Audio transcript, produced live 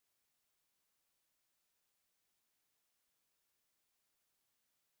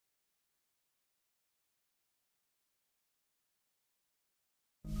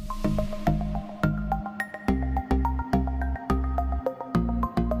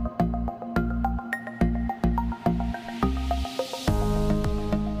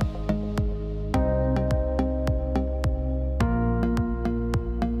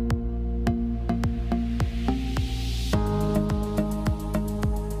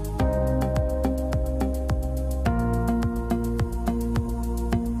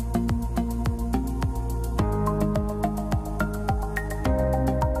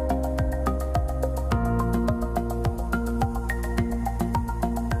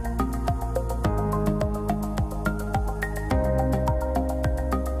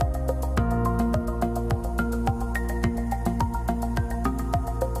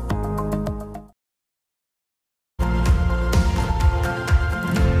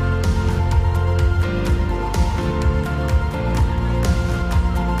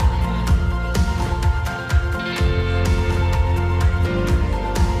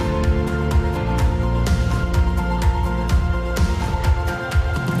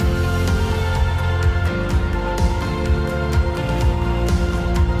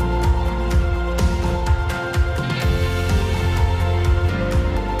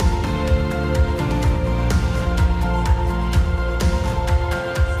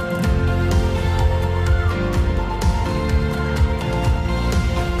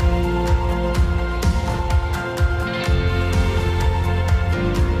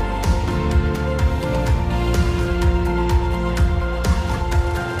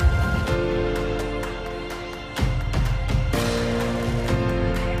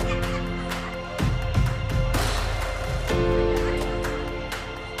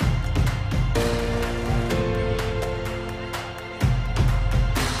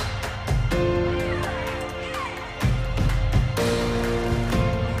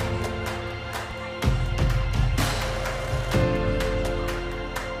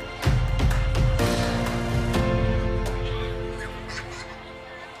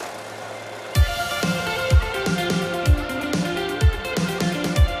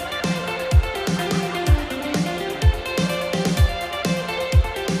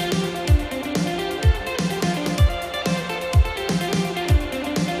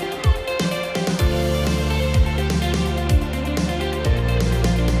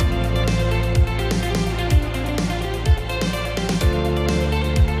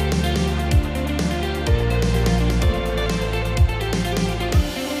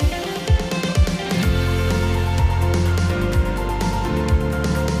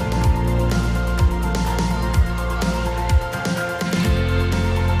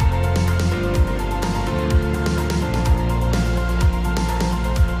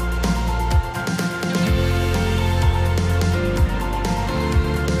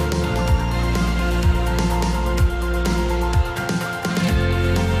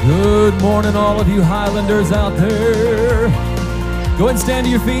morning, all of you Highlanders out there. Go ahead and stand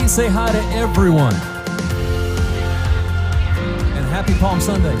to your feet, say hi to everyone. And happy Palm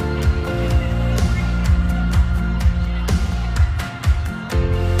Sunday.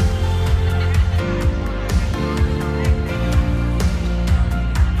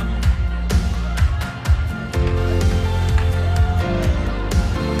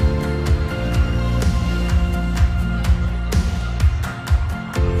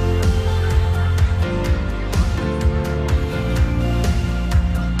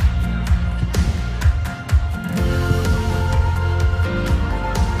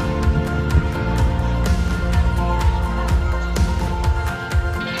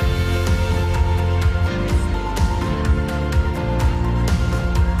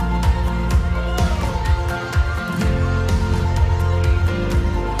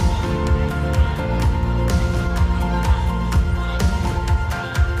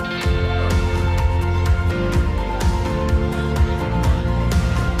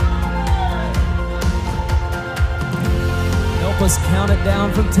 Let's count it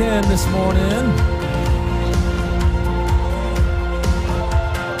down from 10 this morning.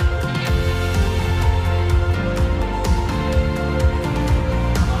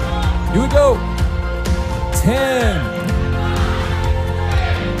 Here we go. 10.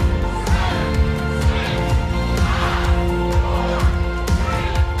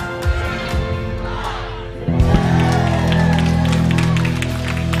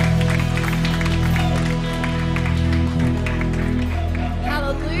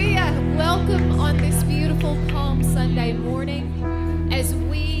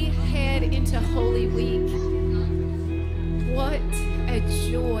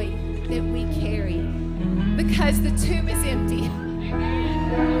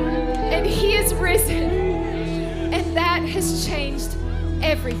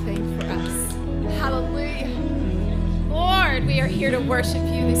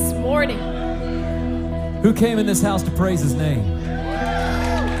 Who came in this house to praise his name?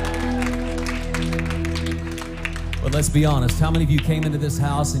 But let's be honest, how many of you came into this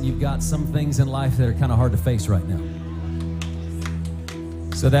house and you've got some things in life that are kind of hard to face right now?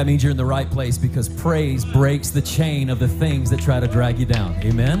 So that means you're in the right place, because praise breaks the chain of the things that try to drag you down.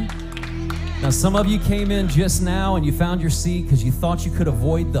 Amen? Now, some of you came in just now and you found your seat because you thought you could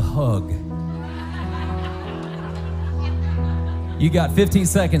avoid the hug. You got 15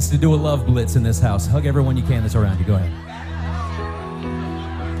 seconds to do a love blitz in this house. Hug everyone you can that's around you. Go ahead.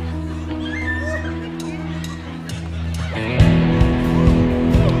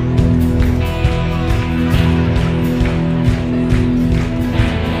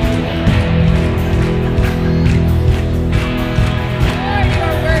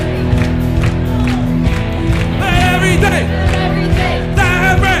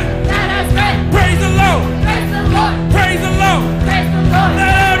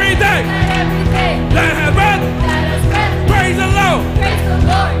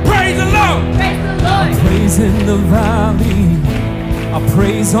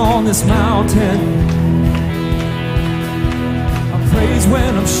 On this mountain, I praise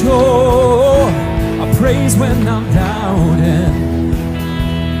when I'm sure, I praise when I'm doubting,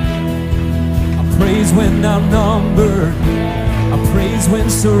 I praise when outnumbered, I praise when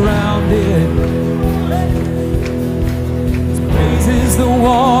surrounded. His praise is the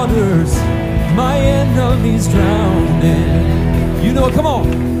waters my enemies drowning. You know it, come on.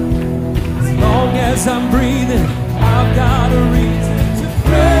 As long as I'm breathing, I've got a reason.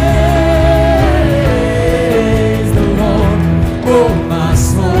 Praise the Lord, oh my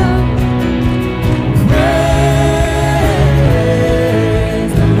soul. Praise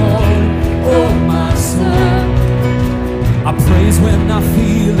the Lord, oh my soul. I praise when I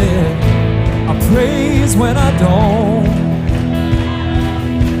feel it, I praise when I don't.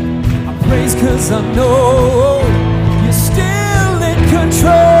 I praise 'cause I know you're still in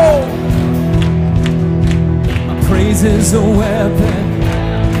control. My praise is a weapon,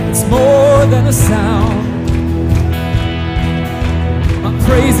 it's more than a sound. My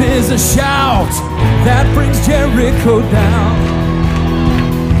praise is a shout that brings Jericho down.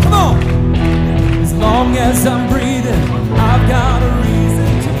 Come on! As long as I'm breathing, I've got a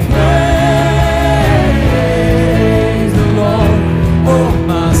reason to praise the Lord, oh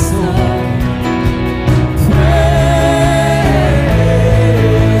my soul. Praise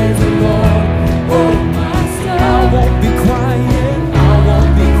the Lord, oh my soul. I won't be quiet,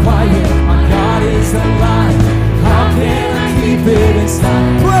 quiet. My God is alive. How can I keep it inside?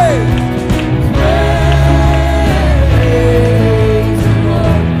 Praise, praise the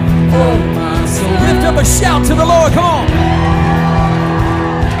Lord, oh my soul. Lift up a shout to the Lord, come on.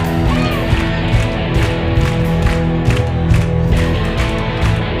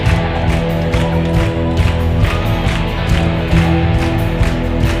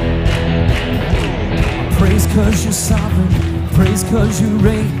 cause you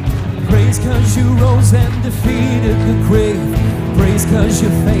reign. Praise cause you rose and defeated the grave. Praise cause you're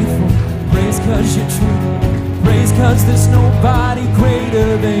faithful. Praise cause you're true. Praise cause there's nobody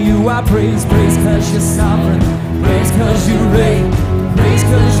greater than you. I praise cause you're sovereign. Praise cause you reign. Praise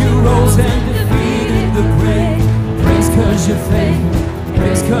cause you rose and defeated the grave. Praise cause you're faithful.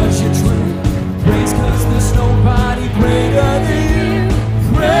 Praise cause you're true. Praise cause there's nobody greater than you.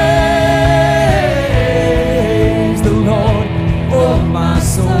 Praise the Lord, oh my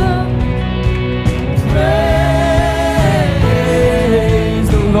soul. Praise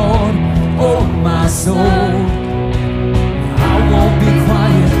the Lord, oh my soul. I won't be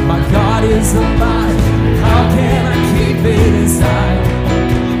quiet, my God is alive. How can I keep it inside?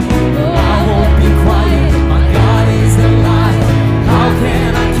 I won't be quiet, my God is alive. How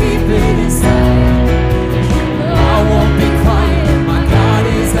can I keep it inside? I won't be quiet, my God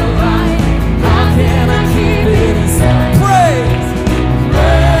is alive. How can I keep it inside? Praise!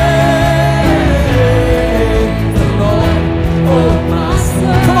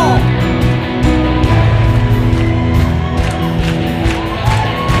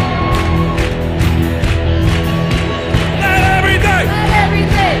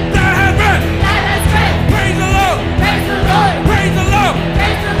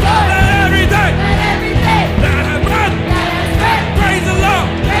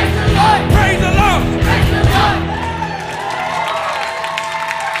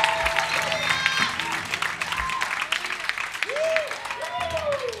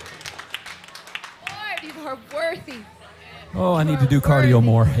 Oh, I need to do cardio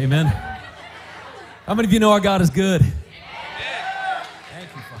more. Amen. How many of you know our God is good? Thank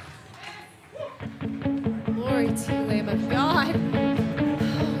you, Father. Glory to you, Lamb of God.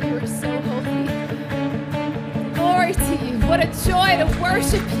 Oh, you are so holy. Glory to you. What a joy to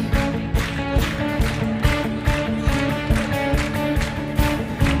worship you.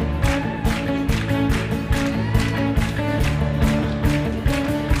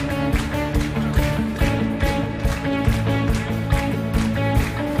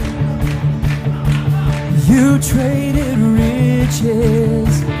 You traded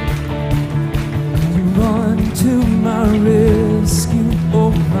riches, you run to my rescue,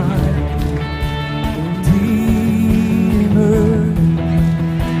 oh my Redeemer,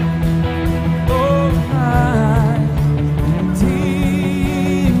 oh my Redeemer.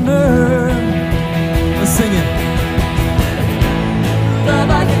 Let's sing it. Love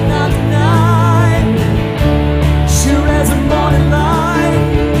I cannot deny, sure as a morning light.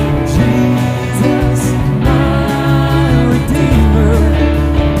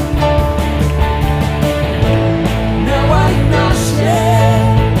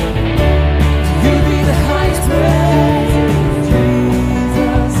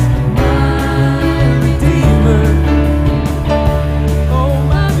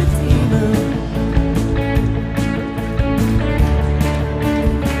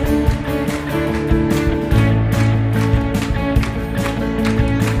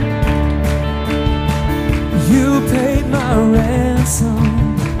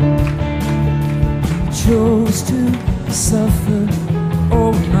 Chose to suffer,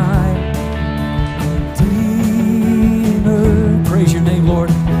 oh my Redeemer. Praise your name,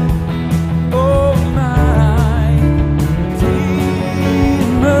 Lord. Oh my Redeemer.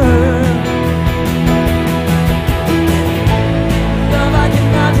 Love I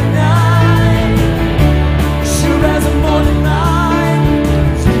cannot deny, sure as a morning light.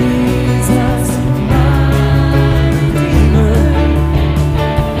 Jesus, my Redeemer.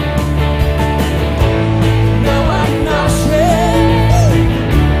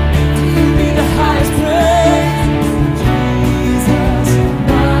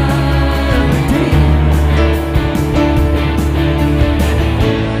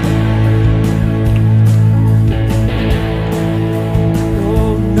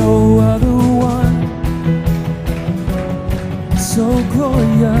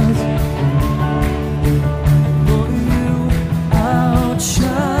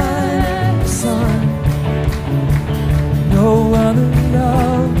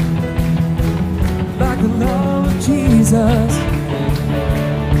 Jesus.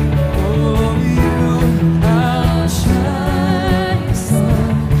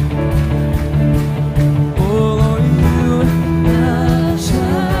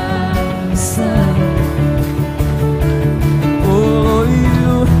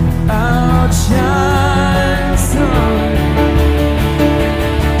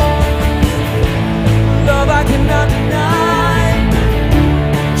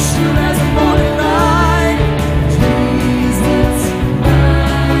 Sure as a morning light, Jesus.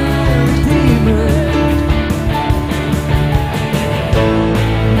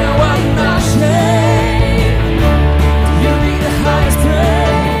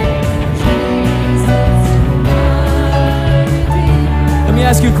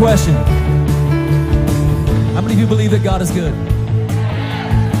 you a question. How many of you believe that God is good?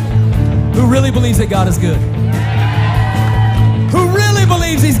 Who really believes that God is good? Who really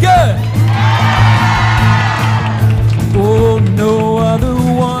believes He's good? Oh, no other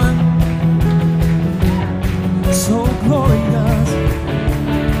one so glorious.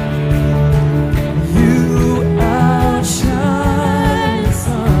 You outshine the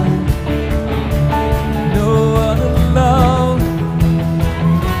sun. No other love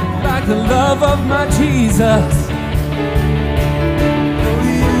like the love of my Jesus.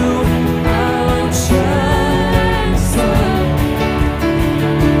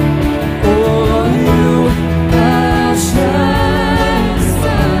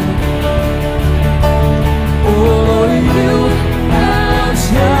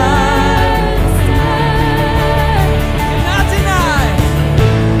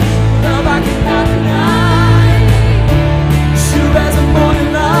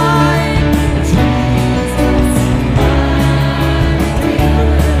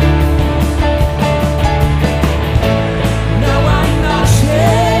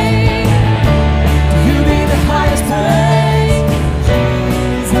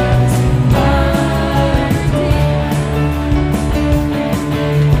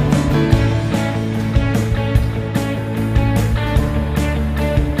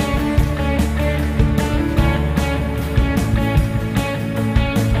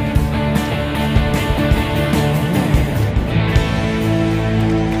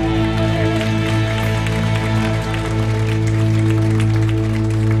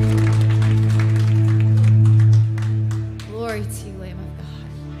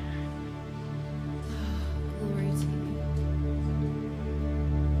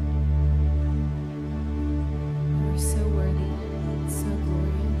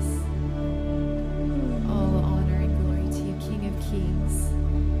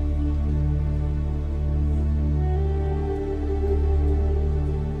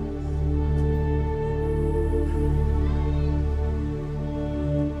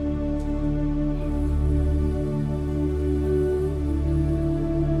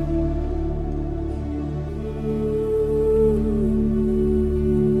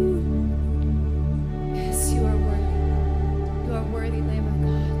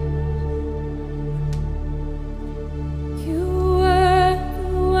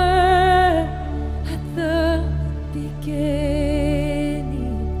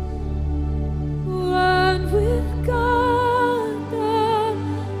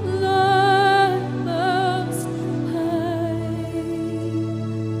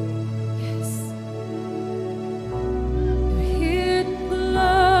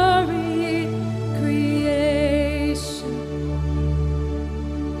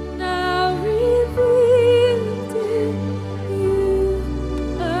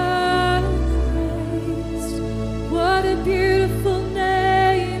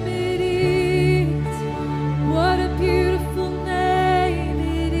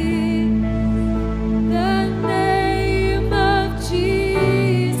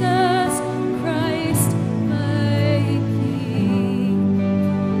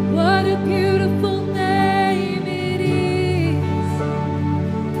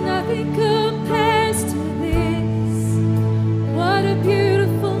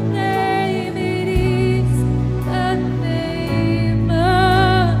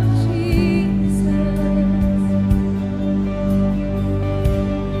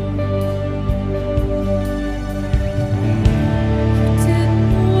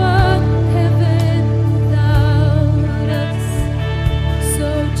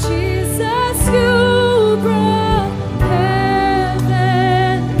 You brought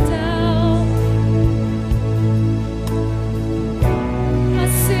heaven down.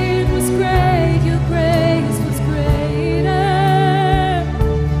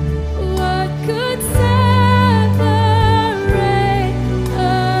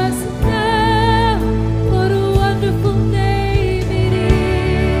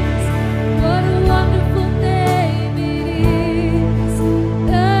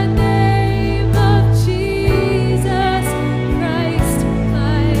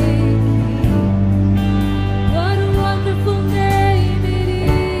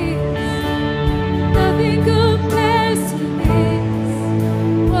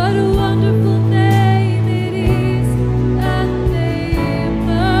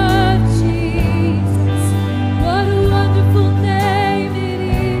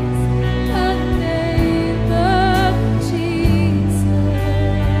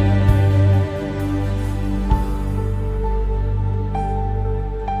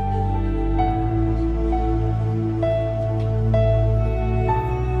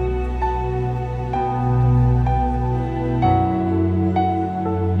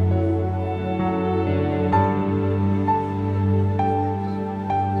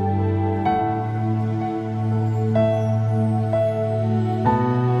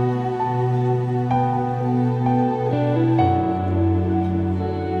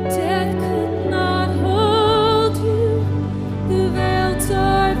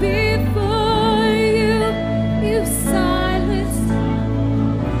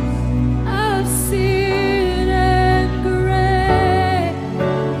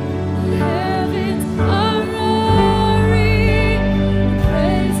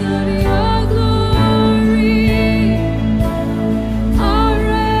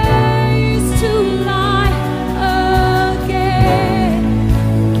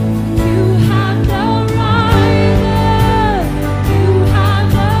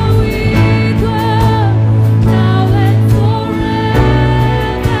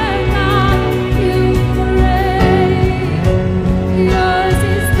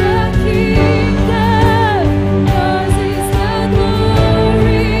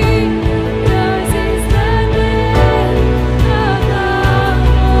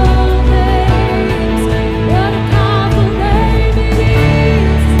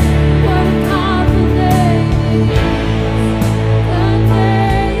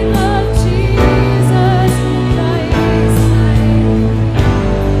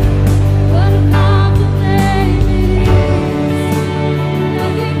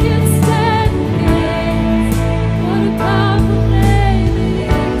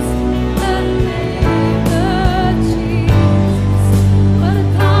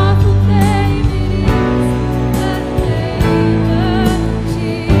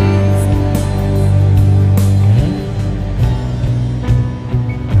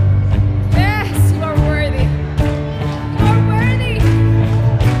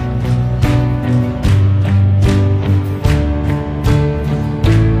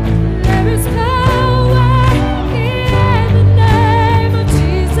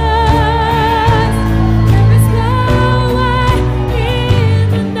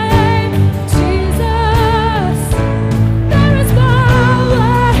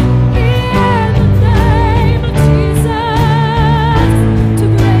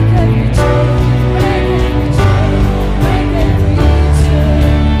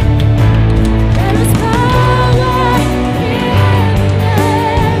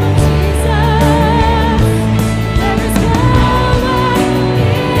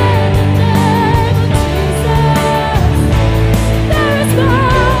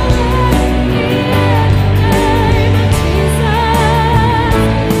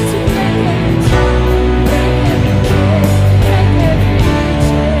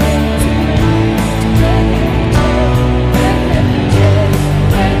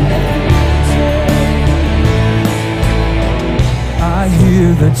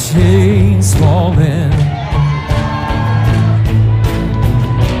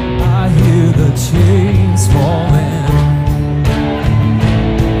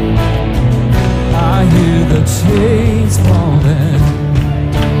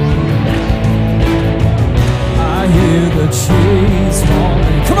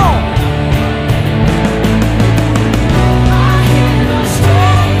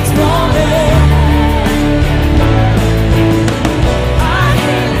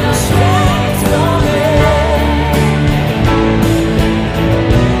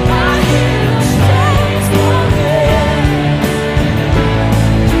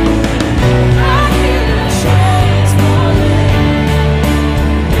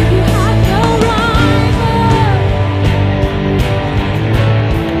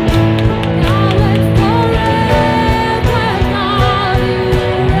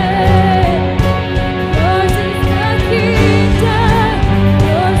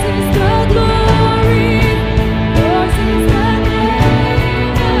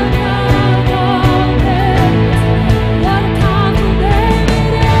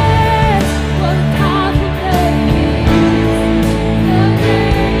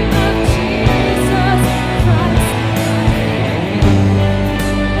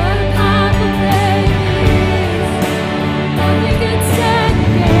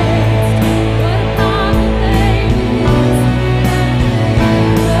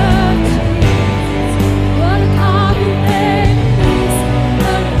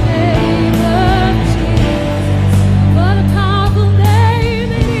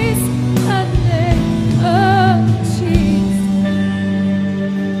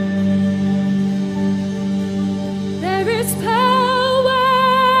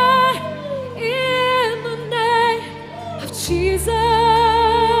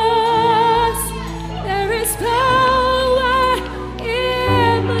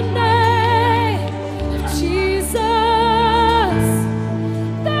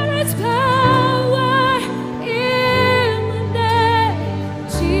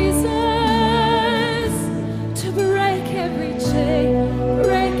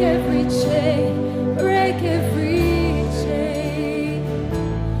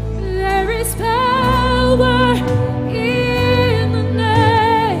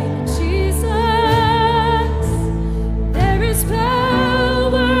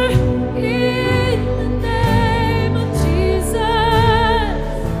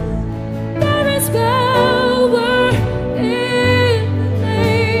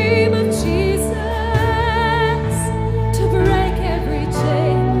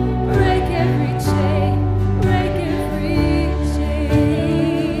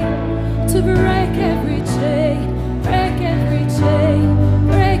 break every chain, break every chain,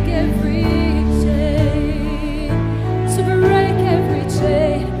 break every chain, to break every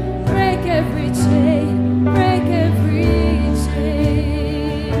chain, break every chain, break every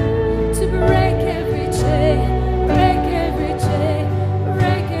chain, to break every chain, break every chain,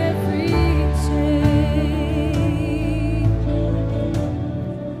 break every chain.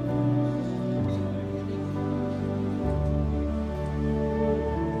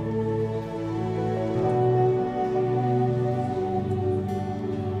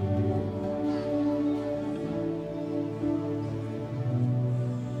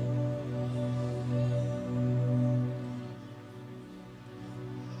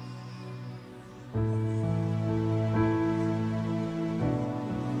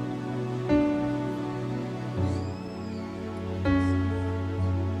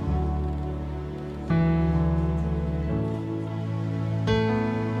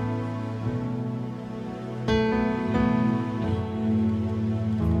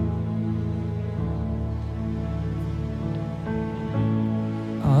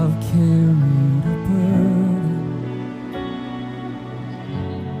 I've carried a burden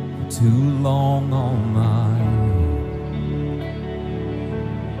for too long on my own.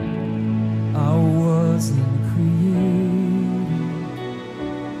 I wasn't created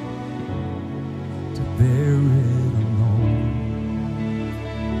to bear it alone.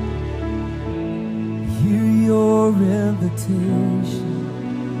 Hear your invitation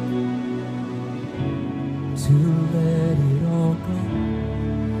to let it all go.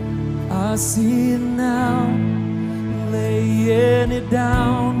 I see it now, laying it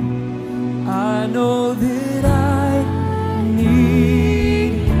down. I know that I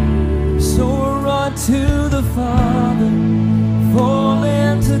need you. So run to the Father, fall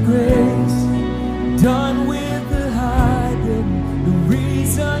into grace. Done with the hiding, no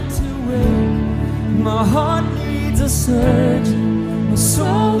reason to wait. My heart needs a surgeon, my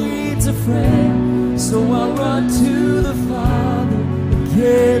soul needs a friend. So I'll run to the Father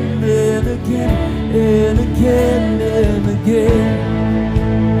again and again and again and again.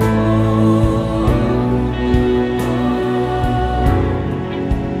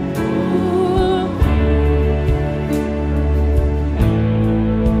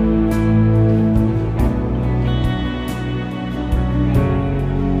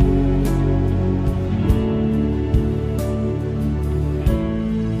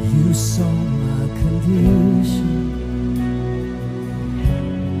 You saw my condition,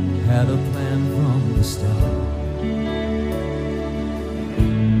 had a plan from the start.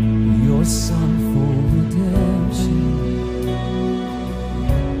 Your Son for redemption,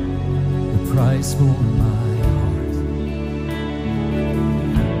 the price for my heart.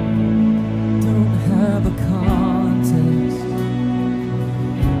 Don't have a context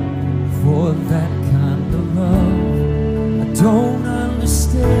for that kind of love. I don't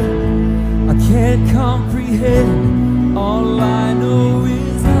understand, I can't comprehend. All I know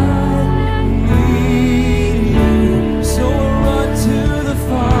is I need you. So run to the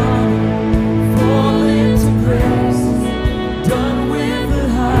Father, fall into grace. Done with the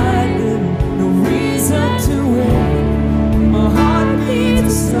hiding, no reason to wait. My heart needs a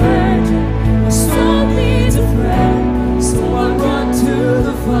surgeon, my soul needs a friend. So I run to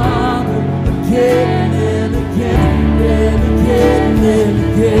the Father again and again and again and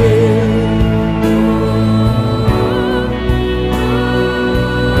again.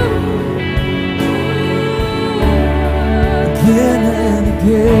 Again and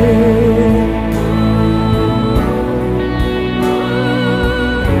again.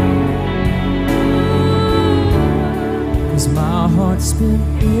 'Cause my heart's been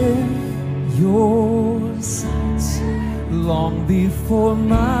in your sights long before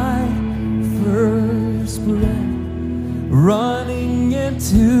my first breath. Running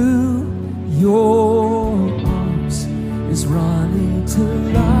into your arms is running to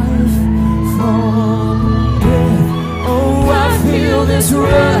life from death. Oh, I feel this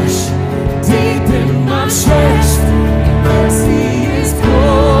rush deep in my chest. Mercy is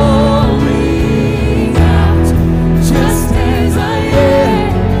pouring out. Just as I am,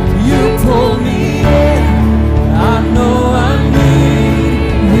 you pull me in. I know I need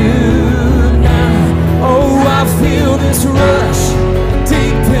you now. Oh, I feel this rush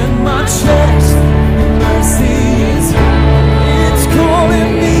deep in my chest. Mercy is, it's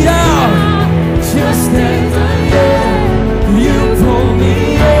calling me out. Just as I am, you pull me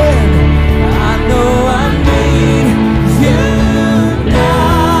in. I know I need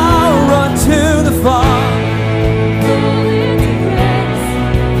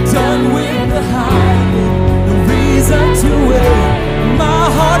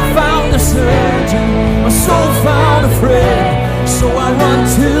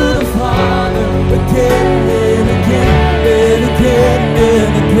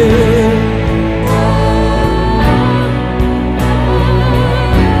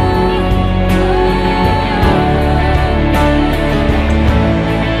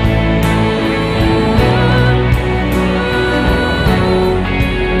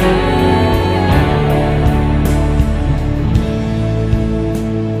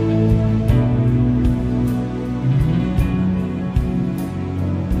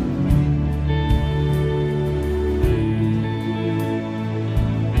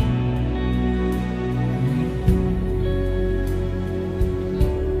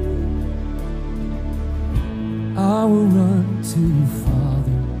I will run to you,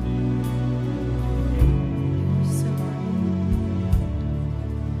 Father.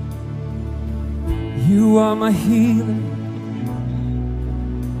 You are my healer,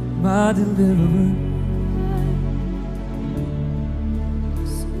 my deliverer.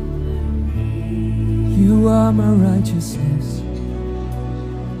 You are my righteousness.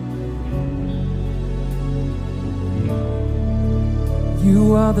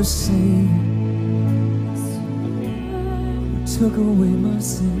 You are the Savior who took away my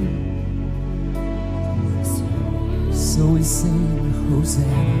sin. So we sing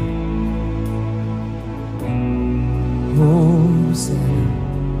Hosanna, Hosanna,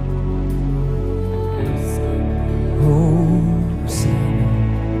 Hosanna,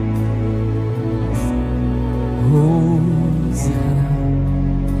 Hosanna,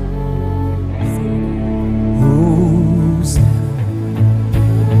 Hosanna.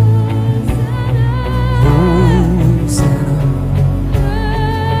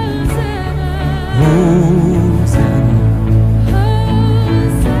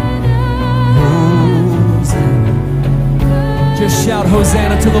 Just shout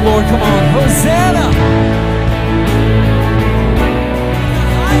Hosanna to the Lord. Come on, Hosanna!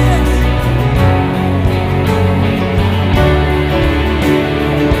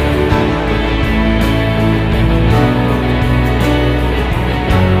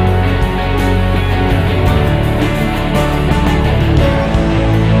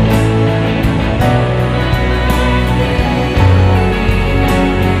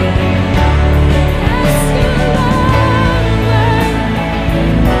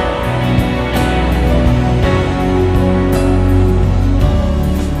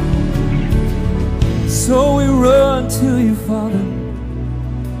 So we run to you, Father,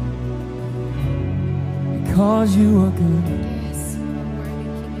 because you are good. Yes, you are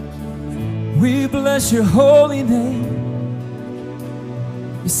worthy, King of Kings. We bless your holy name.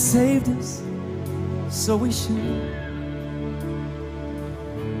 You saved us, so we should.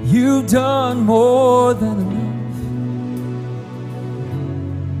 You've done more than enough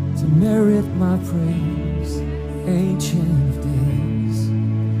to merit my praise, Ancient of Days.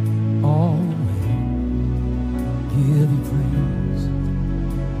 Always give you praise.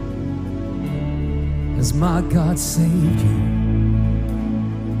 As my God saved you,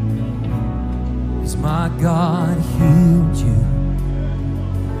 as my God healed you,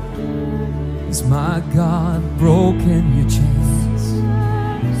 as my God broken your chains,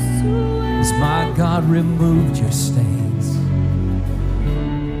 as my God removed your stains,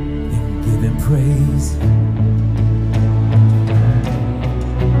 then give him praise.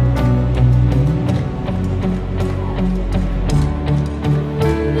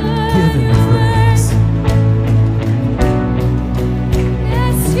 Give him praise.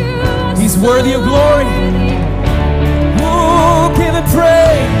 He's worthy of glory. Oh, give him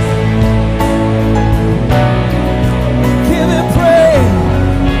praise. Give him praise.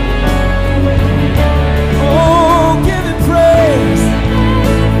 Oh, give him praise.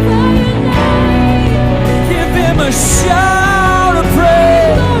 Give him a shout of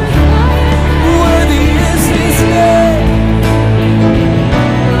praise. Worthy is his name.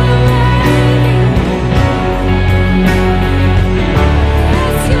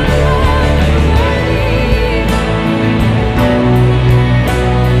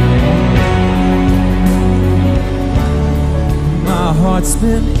 My heart's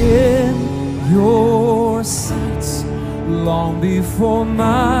been in your sights long before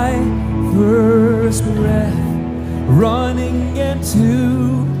my first breath. Running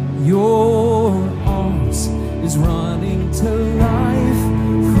into your arms is running to life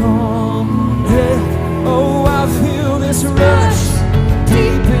from death. Oh, I feel this rush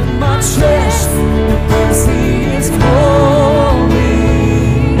deep in my chest. The mercy is pouring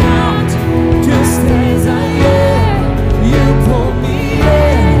out just as I am. You pull me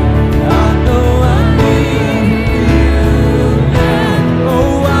in. I know I need you now.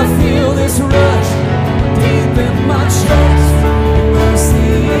 Oh, I feel this rush deep in my chest. Mercy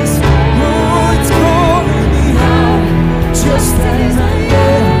is, oh, it's calling me out just as I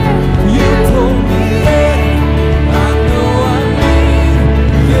am. You pull me in. I know I need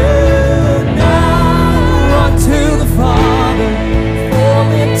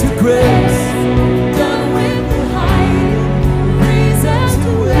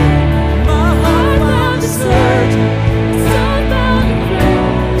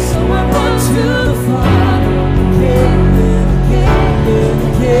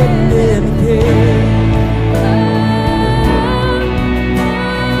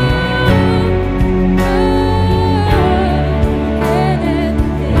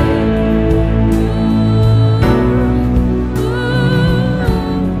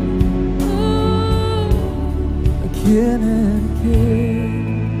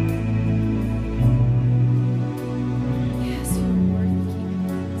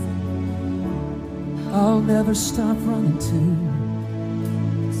I'll never stop running to.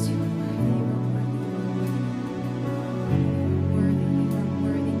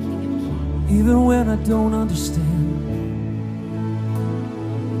 Even when I don't understand,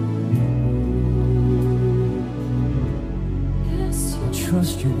 I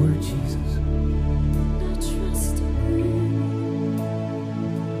trust your word, Jesus. I trust you.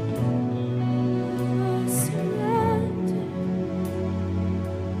 I surrender.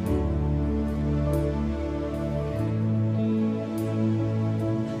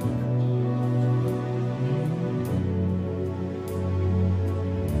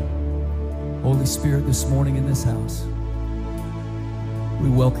 Holy Spirit, this morning in this house, we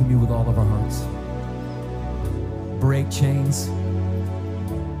welcome you with all of our hearts. Break chains,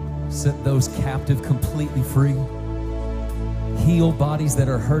 set those captive completely free, heal bodies that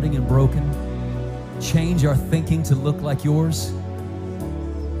are hurting and broken, change our thinking to look like yours.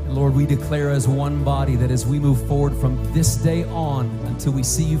 And Lord, we declare as one body that as we move forward from this day on until we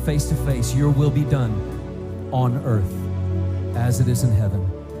see you face to face, your will be done on earth as it is in heaven.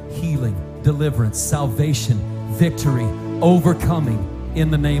 Healing, deliverance, salvation, victory, overcoming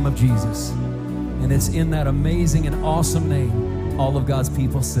in the name of Jesus. And it's in that amazing and awesome name all of God's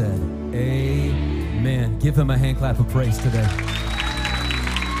people said, amen. Give him a hand clap of praise today.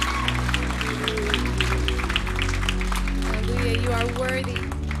 Hallelujah, you are worthy.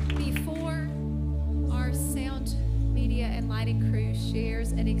 Before our sound, media, and lighting crew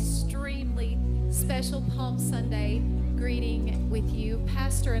shares an extremely special Palm Sunday greeting with you,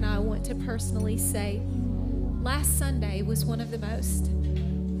 Pastor and I want to personally say, last Sunday was one of the most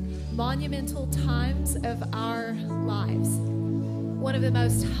monumental times of our lives. One of the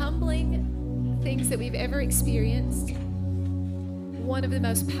most humbling things that we've ever experienced. One of the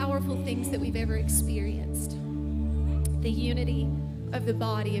most powerful things that we've ever experienced. The unity of the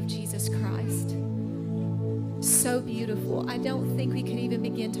body of Jesus Christ. So beautiful. I don't think we could even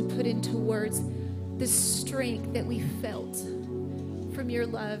begin to put into words the strength that we felt from your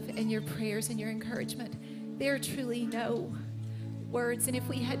love and your prayers and your encouragement. There are truly no words, and if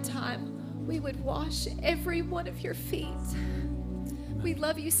we had time, we would wash every one of your feet. We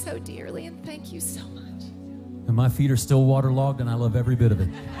love you so dearly, and thank you so much. And my feet are still waterlogged, and I love every bit of it.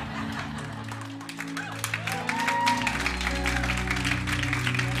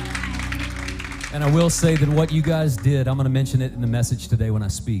 And I will say that what you guys did, I'm going to mention it in the message today when I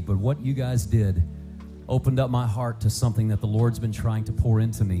speak, but what you guys did opened up my heart to something that the Lord's been trying to pour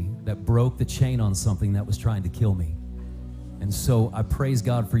into me, that broke the chain on something that was trying to kill me. And so I praise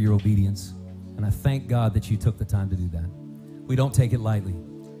God for your obedience, and I thank God that you took the time to do that. We don't take it lightly.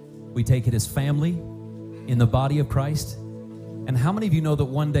 We take it as family in the body of Christ. And how many of you know that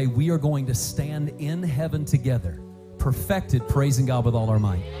one day we are going to stand in heaven together, perfected, praising God with all our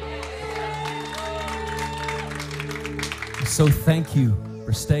might? So thank you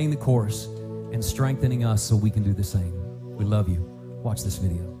for staying the course and strengthening us so we can do the same. We love you. Watch this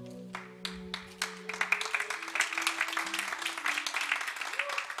video.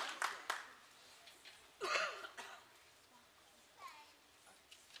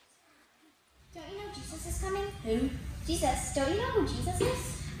 Don't you know Jesus is coming? Who? Jesus. Don't you know who Jesus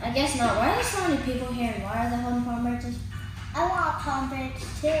is? I guess not. Why are there so many people here and why are they holding palm branches? I want a palm branch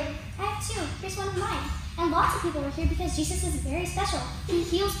too. I have two. Here's one of mine. And lots of people are here because Jesus is very special. He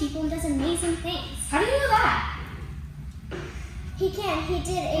heals people and does amazing things. How do you know that? He can. He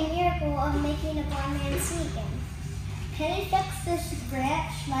did a miracle of making a blind man see again. Can you fix this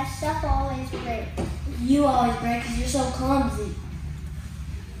branch? My stuff always breaks. You always break because you're so clumsy.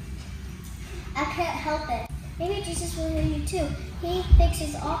 I can't help it. Maybe Jesus will heal you too. He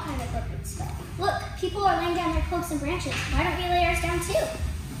fixes all kinds of broken stuff. Look, people are laying down their cloaks and branches. Why don't we lay ours down too?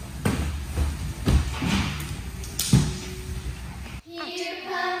 Here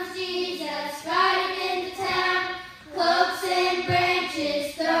comes Jesus, riding into town, cloaks and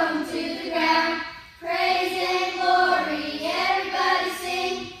branches thrown to the ground. Praise and glory, everybody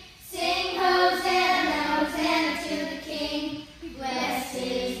sing, sing Hosanna, Hosanna to the King. Blessed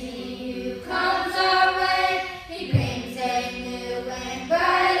is he who comes our way, he brings a new and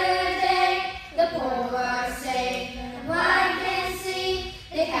brighter day. The poor are safe, and the blind can see,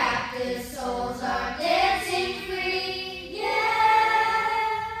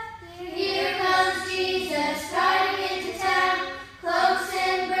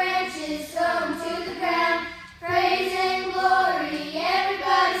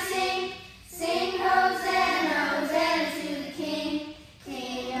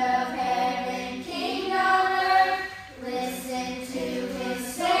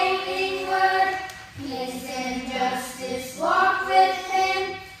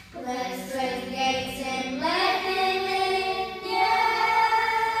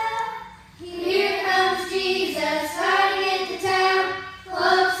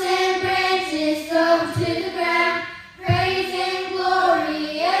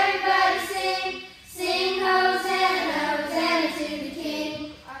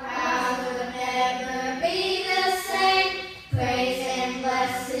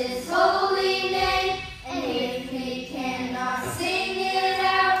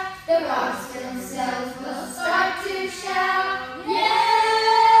 The rocks themselves will start to shout,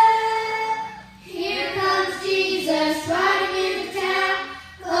 yeah! Here comes Jesus riding into town,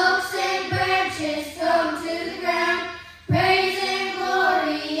 cloaks and branches thrown to the ground. Praise and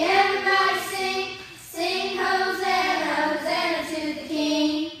glory, everybody sing, sing Hosanna, Hosanna to the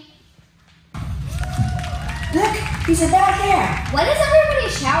King. Look, he's about there. What is everybody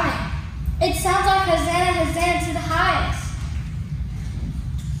shouting? It sounds like Hosanna, Hosanna to the highest.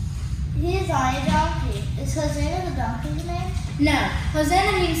 He is on a donkey. Is Hosanna the donkey's name? No,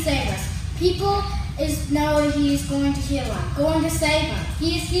 Hosanna means save us. People know he is going to heal them, going to save them.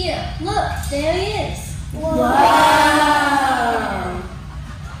 He is here. Look, there he is. Wow.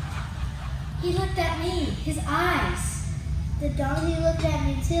 He looked at me, his eyes. The donkey looked at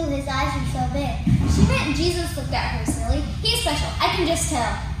me too. His eyes were so big. She meant Jesus looked at her, silly. He's special, I can just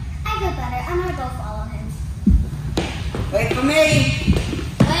tell. I feel better. I'm gonna go follow him. Wait for me.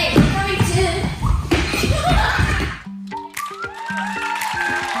 Wait, we're coming too.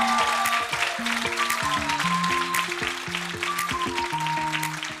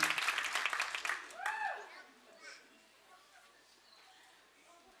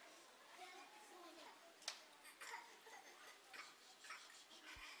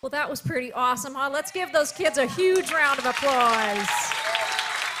 Well, that was pretty awesome, huh? Let's give those kids a huge round of applause.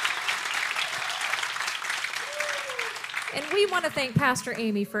 And we want to thank Pastor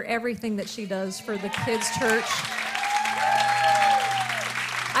Amy for everything that she does for the kids' church.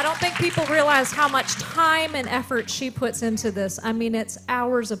 I don't think people realize how much time and effort she puts into this. I mean, it's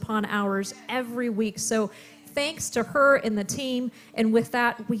hours upon hours every week. So thanks to her and the team. And with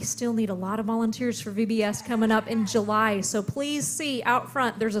that, we still need a lot of volunteers for VBS coming up in July. So please see out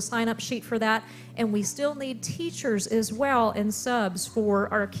front, there's a sign-up sheet for that. And we still need teachers as well and subs for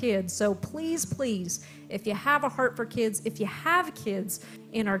our kids. So please, please, if you have a heart for kids, if you have kids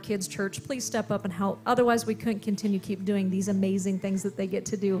in our kids' church, please step up and help. Otherwise, we couldn't continue keep doing these amazing things that they get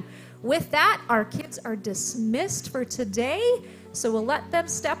to do. With that, our kids are dismissed for today. So we'll let them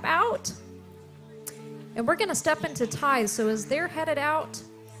step out. And we're going to step into tithes. So as they're headed out,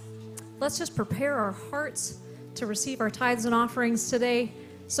 let's just prepare our hearts to receive our tithes and offerings today.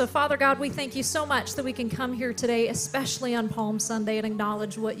 So Father God, we thank you so much that we can come here today, especially on Palm Sunday, and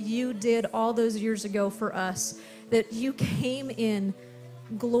acknowledge what you did all those years ago for us, that you came in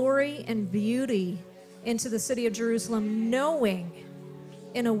glory and beauty into the city of Jerusalem, knowing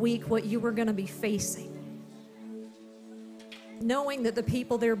in a week what you were going to be facing, knowing that the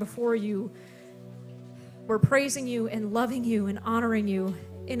people there before you were praising you and loving you and honoring you,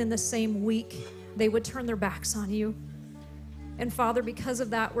 and in the same week, they would turn their backs on you. And Father, because of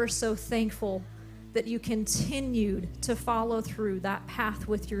that, we're so thankful that you continued to follow through that path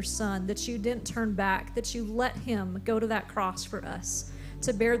with your son, that you didn't turn back, that you let him go to that cross for us,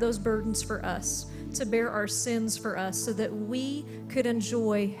 to bear those burdens for us, to bear our sins for us, so that we could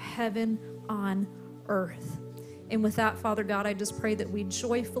enjoy heaven on earth. And with that, Father God, I just pray that we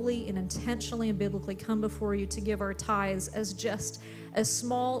joyfully and intentionally and biblically come before you to give our tithes as just a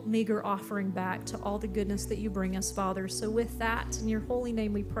small, meager offering back to all the goodness that you bring us, Father. So with that, in your holy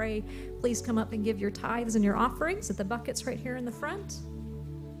name we pray, please come up and give your tithes and your offerings at the buckets right here in the front.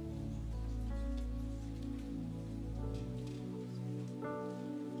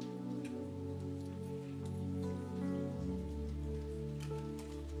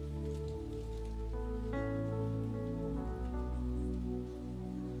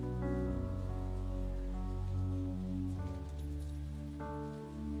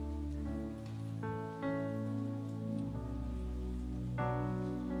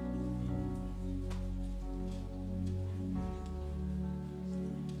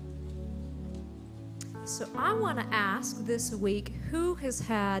 So I want to ask this week, who has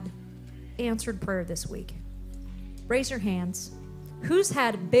had answered prayer this week? Raise your hands. Who's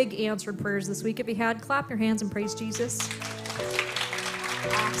had big answered prayers this week? If you had, clap your hands and praise Jesus.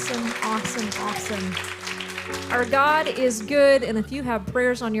 Awesome, awesome, awesome. Our God is good, and if you have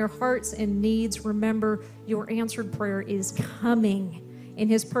prayers on your hearts and needs, remember your answered prayer is coming in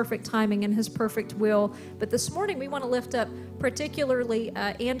his perfect timing and his perfect will. But this morning we want to lift up particularly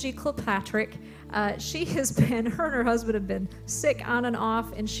Angie Kilpatrick. She has been, her and her husband have been sick on and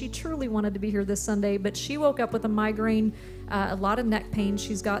off, and she truly wanted to be here this Sunday, but she woke up with a migraine, a lot of neck pain.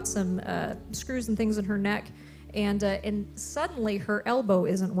 She's got some screws and things in her neck, and suddenly her elbow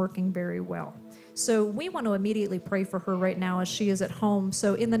isn't working very well. So we want to immediately pray for her right now as she is at home.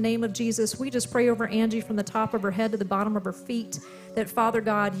 So in the name of Jesus, we just pray over Angie from the top of her head to the bottom of her feet, that Father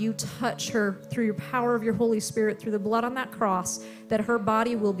God, you touch her through your power of your Holy Spirit, through the blood on that cross, that her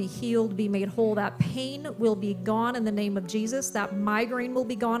body will be healed, be made whole. That pain will be gone in the name of Jesus. That migraine will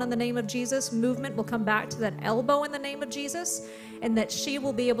be gone in the name of Jesus. Movement will come back to that elbow in the name of Jesus. And that she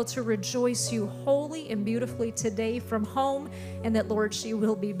will be able to rejoice you wholly and beautifully today from home, and that, Lord, she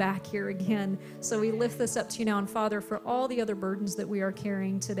will be back here again. So we lift this up to you now, and Father, for all the other burdens that we are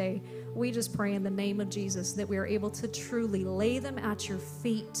carrying today, we just pray in the name of Jesus that we are able to truly lay them at your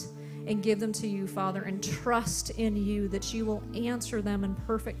feet and give them to you, Father, and trust in you that you will answer them in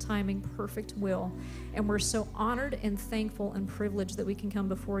perfect timing, perfect will. And we're so honored and thankful and privileged that we can come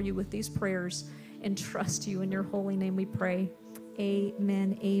before you with these prayers and trust you. In your holy name we pray.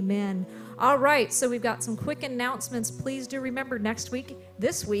 Amen. Amen. All right, so we've got some quick announcements. Please do remember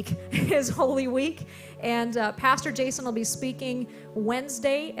this week is Holy Week, and Pastor Jason will be speaking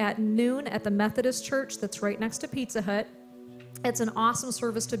Wednesday at noon at the Methodist Church that's right next to Pizza Hut. It's an awesome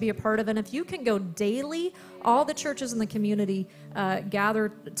service to be a part of, and if you can go daily, all the churches in the community gather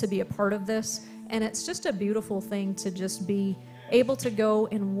to be a part of this, and it's just a beautiful thing to just be able to go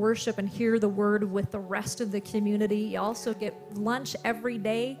and worship and hear the word with the rest of the community. You also get lunch every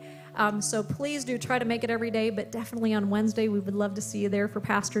day. So please do try to make it every day, but definitely on Wednesday, we would love to see you there for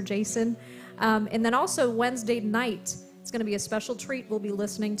Pastor Jason. And then also Wednesday night, it's going to be a special treat. We'll be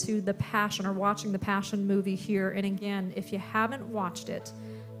listening to The Passion or watching The Passion movie here. And again, if you haven't watched it,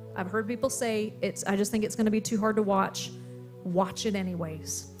 I've heard people say I just think it's going to be too hard to watch. Watch it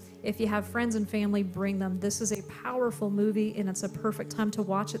anyways. If you have friends and family, bring them. This is a powerful movie, and it's a perfect time to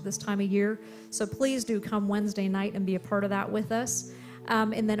watch it this time of year. So please do come Wednesday night and be a part of that with us.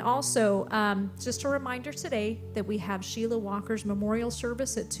 And then also, just a reminder today that we have Sheila Walker's memorial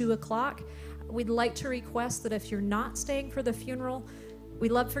service at 2 o'clock. We'd like to request that if you're not staying for the funeral,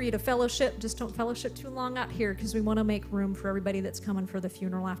 we'd love for you to fellowship. Just don't fellowship too long out here, because we want to make room for everybody that's coming for the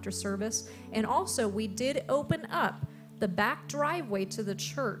funeral after service. And also, we did open up the back driveway to the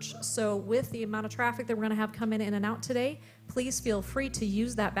church. So with the amount of traffic that we're going to have coming in and out today, please feel free to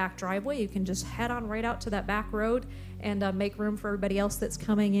use that back driveway. You can just head on right out to that back road and make room for everybody else that's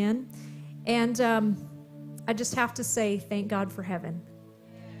coming in. And I just have to say, thank God for heaven.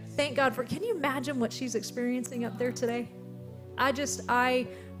 Thank God for, can you imagine what she's experiencing up there today?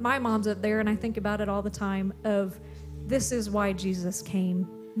 My mom's up there, and I think about it all the time of, this is why Jesus came.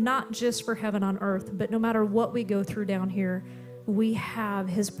 Not just for heaven on earth, but no matter what we go through down here, we have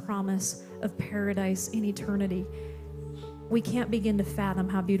his promise of paradise in eternity. We can't begin to fathom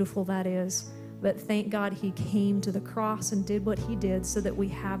how beautiful that is, but thank God he came to the cross and did what he did so that we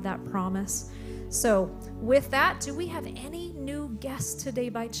have that promise. So with that, do we have any new guests today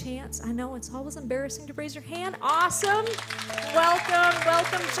by chance? I know it's always embarrassing to raise your hand. Awesome.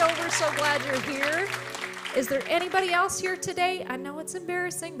 Welcome, Joe. We're so glad you're here. Is there anybody else here today? I know it's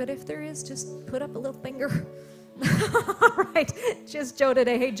embarrassing, but if there is, just put up a little finger. All right, just Joe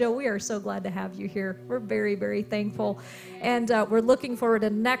today. Hey, Joe, we are so glad to have you here. We're very, very thankful. And we're looking forward to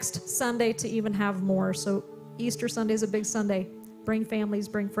next Sunday to even have more. So Easter Sunday is a big Sunday. Bring families,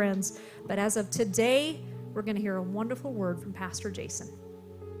 bring friends. But as of today, we're going to hear a wonderful word from Pastor Jason.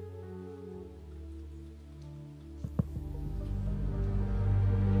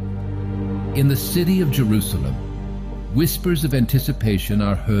 In the city of Jerusalem, whispers of anticipation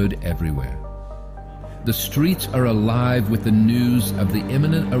are heard everywhere. The streets are alive with the news of the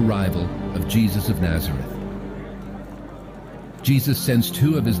imminent arrival of Jesus of Nazareth. Jesus sends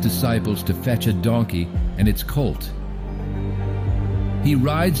 2 of his disciples to fetch a donkey and its colt. He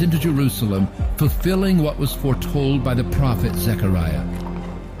rides into Jerusalem, fulfilling what was foretold by the prophet Zechariah.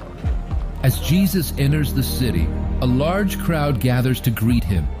 As Jesus enters the city, a large crowd gathers to greet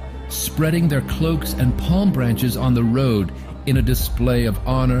him, spreading their cloaks and palm branches on the road in a display of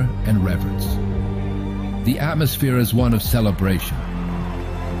honor and reverence. The atmosphere is one of celebration.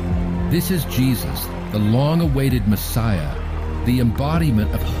 This is Jesus, the long-awaited Messiah, the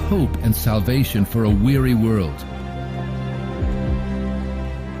embodiment of hope and salvation for a weary world.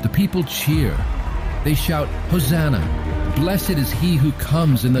 The people cheer. They shout, "Hosanna! Blessed is he who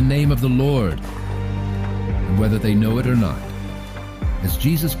comes in the name of the Lord." And whether they know it or not, as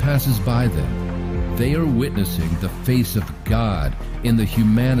Jesus passes by them, they are witnessing the face of God in the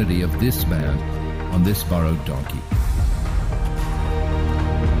humanity of this man on this borrowed donkey.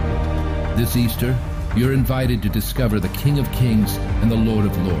 This Easter, you're invited to discover the King of Kings and the Lord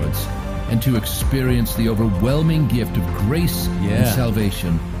of Lords, and to experience the overwhelming gift of grace and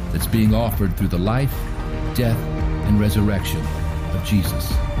salvation that's being offered through the life, death, and resurrection of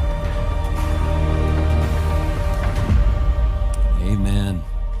Jesus. Amen.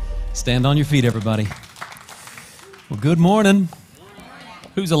 Stand on your feet, everybody. Well, good morning.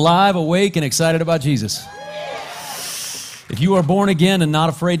 Who's alive, awake, and excited about Jesus? If you are born again and not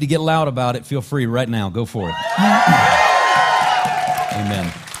afraid to get loud about it, feel free right now. Go for it.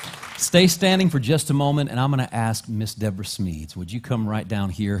 Amen. Stay standing for just a moment, and I'm going to ask Miss Deborah Smeeds, would you come right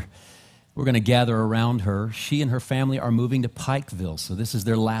down here? We're going to gather around her. She and her family are moving to Pikeville, so this is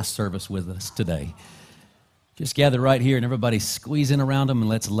their last service with us today. Just gather right here, and everybody squeeze in around them, and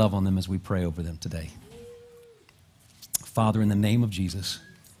let's love on them as we pray over them today. Father, in the name of Jesus,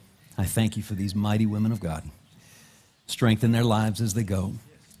 I thank you for these mighty women of God. Strengthen their lives as they go.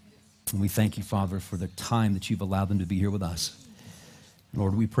 And we thank you, Father, for the time that you've allowed them to be here with us.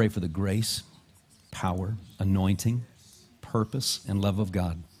 Lord, we pray for the grace, power, anointing, purpose, and love of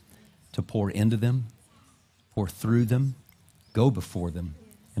God to pour into them, pour through them, go before them,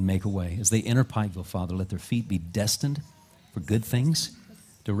 and make a way. As they enter Pikeville, Father, let their feet be destined for good things.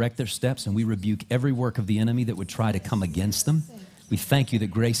 Direct their steps, and we rebuke every work of the enemy that would try to come against them. We thank you that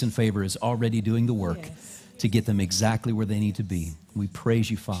grace and favor is already doing the work to get them exactly where they need to be. We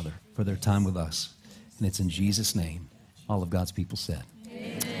praise you, Father, for their time with us. And it's in Jesus' name, all of God's people said.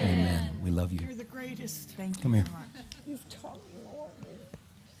 Amen. Amen. We love you. You're the greatest. Thank you. Come here. So much. You've taught me, Lord.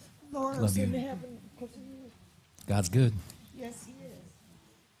 Lord, Love you. in heaven because of you. God's good. Yes, he is.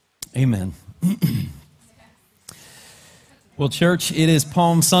 Amen. Well, church, it is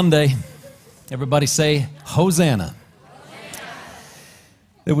Palm Sunday. Everybody say, Hosanna.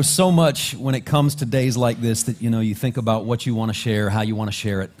 There was so much when it comes to days like this that, you think about what you want to share, how you want to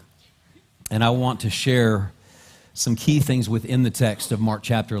share it. And I want to share some key things within the text of Mark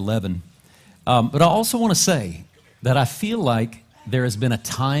chapter 11. But I also want to say that I feel like there has been a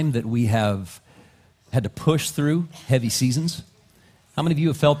time that we have had to push through heavy seasons. How many of you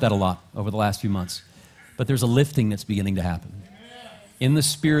have felt that a lot over the last few months? But there's a lifting that's beginning to happen. In the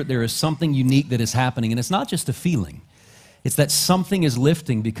Spirit, there is something unique that is happening, and it's not just a feeling. It's that something is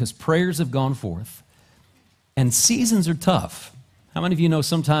lifting because prayers have gone forth, and seasons are tough. How many of you know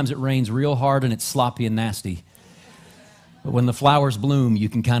sometimes it rains real hard and it's sloppy and nasty? But when the flowers bloom, you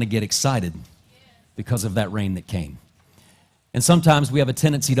can kind of get excited because of that rain that came. And sometimes we have a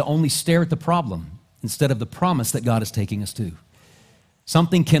tendency to only stare at the problem instead of the promise that God is taking us to.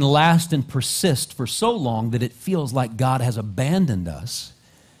 Something can last and persist for so long that it feels like God has abandoned us,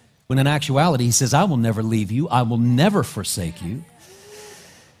 when in actuality, he says, I will never leave you. I will never forsake you.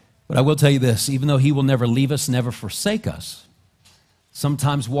 But I will tell you this, even though he will never leave us, never forsake us,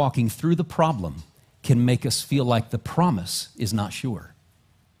 sometimes walking through the problem can make us feel like the promise is not sure.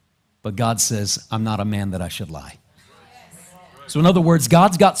 But God says, I'm not a man that I should lie. So in other words,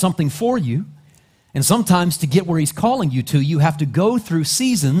 God's got something for you. And sometimes to get where he's calling you to, you have to go through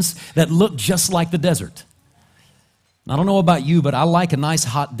seasons that look just like the desert. And I don't know about you, but I like a nice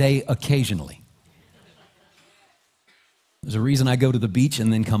hot day occasionally. There's a reason I go to the beach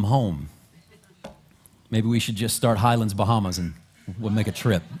and then come home. Maybe we should just start Highlands, Bahamas, and we'll make a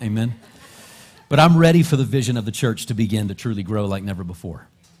trip. Amen? But I'm ready for the vision of the church to begin to truly grow like never before.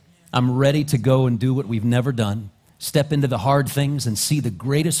 I'm ready to go and do what we've never done. Step into the hard things and see the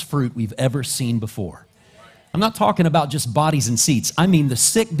greatest fruit we've ever seen before. I'm not talking about just bodies and seats. I mean the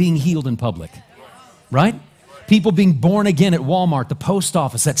sick being healed in public, right? People being born again at Walmart, the post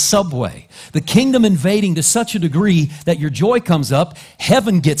office, at Subway. The kingdom invading to such a degree that your joy comes up,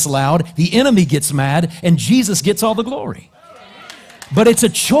 heaven gets loud, the enemy gets mad, and Jesus gets all the glory. But it's a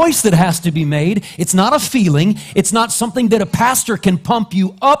choice that has to be made. It's not a feeling. It's not something that a pastor can pump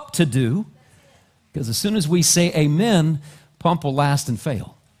you up to do. Because as soon as we say amen, pump will last and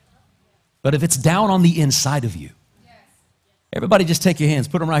fail. But if it's down on the inside of you, everybody just take your hands,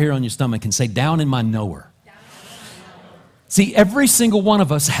 put them right here on your stomach and say, down in my knower. See, every single one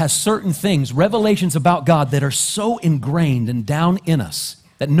of us has certain things, revelations about God that are so ingrained and down in us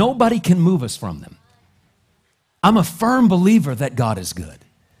that nobody can move us from them. I'm a firm believer that God is good.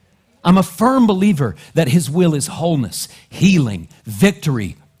 I'm a firm believer that his will is wholeness, healing,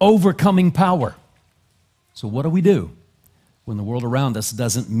 victory, overcoming power. So what do when the world around us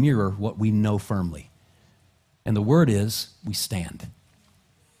doesn't mirror what we know firmly? And the word is, we stand.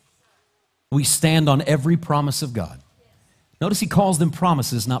 We stand on every promise of God. Notice he calls them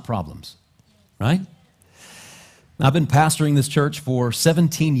promises, not problems, right? I've been pastoring this church for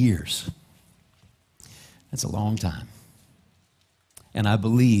 17 years. That's a long time. And I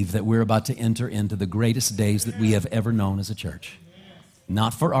believe that we're about to enter into the greatest days that we have ever known as a church.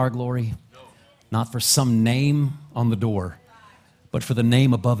 Not for our glory, not for some name on the door, but for the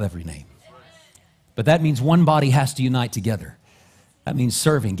name above every name. But that means one body has to unite together. That means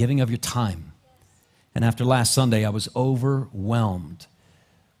serving, giving of your time. And after last Sunday, I was overwhelmed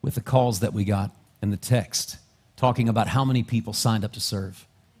with the calls that we got and the text talking about how many people signed up to serve,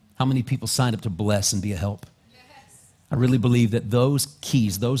 how many people signed up to bless and be a help. I really believe that those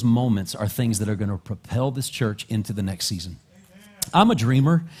keys, those moments are things that are going to propel this church into the next season. I'm a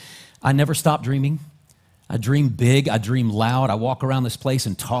dreamer. I never stop dreaming. I dream big. I dream loud. I walk around this place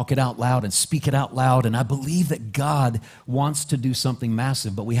and talk it out loud and speak it out loud. And I believe that God wants to do something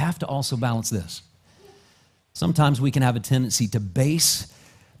massive, but we have to also balance this. Sometimes we can have a tendency to base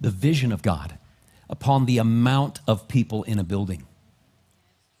the vision of God upon the amount of people in a building.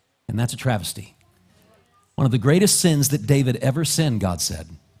 And that's a travesty. One of the greatest sins that David ever sinned, God said,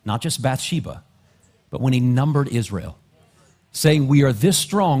 not just Bathsheba, but when he numbered Israel, saying we are this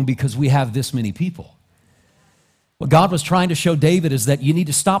strong because we have this many people. What God was trying to show David is that you need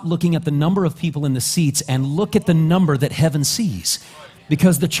to stop looking at the number of people in the seats and look at the number that heaven sees.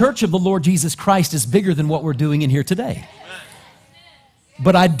 Because the church of the Lord Jesus Christ is bigger than what we're doing in here today.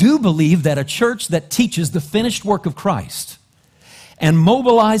 But I do believe that a church that teaches the finished work of Christ and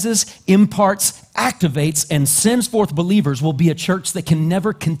mobilizes, imparts, activates, and sends forth believers will be a church that can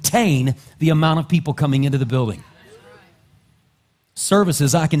never contain the amount of people coming into the building.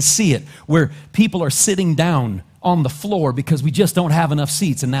 Services, I can see it, where people are sitting down on the floor because we just don't have enough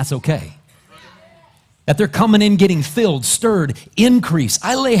seats, and that's okay. That they're coming in, getting filled, stirred, increase.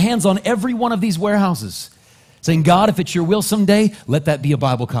 I lay hands on every one of these warehouses, saying, God, if it's your will someday, let that be a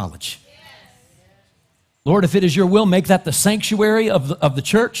Bible college. Lord, if it is your will, make that the sanctuary of the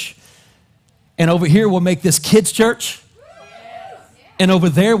church. And over here, we'll make this kids' church. And over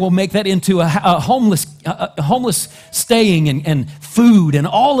there, we'll make that into a homeless staying and food and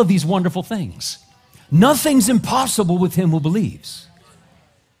all of these wonderful things. Nothing's impossible with him who believes.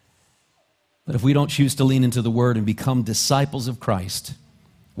 But if we don't choose to lean into the Word and become disciples of Christ,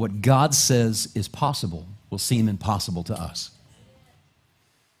 what God says is possible will seem impossible to us.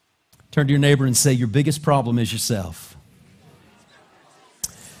 Turn to your neighbor and say, your biggest problem is yourself.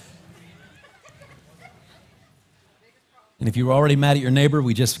 And if you were already mad at your neighbor,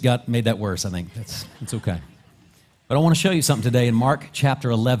 we just made that worse, I think. It's okay. But I want to show you something today in Mark chapter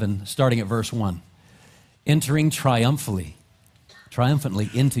 11, starting at verse 1. Entering triumphantly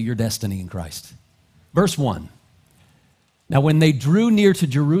into your destiny in Christ. Verse 1. Now when they drew near to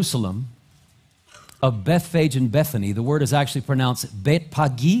Jerusalem, of Bethphage and Bethany, the word is actually pronounced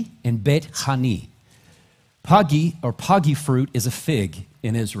Bet-Pagi and Bet-Hani. Pagi, or Pagi fruit, is a fig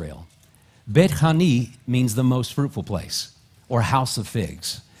in Israel. Bet-Hani means the most fruitful place, or house of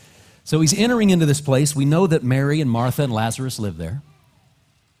figs. So he's entering into this place. We know that Mary and Martha and Lazarus lived there.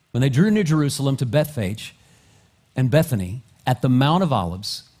 When they drew near Jerusalem to Bethphage and Bethany, at the Mount of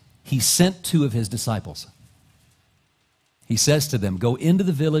Olives, he sent two of his disciples. He says to them, go into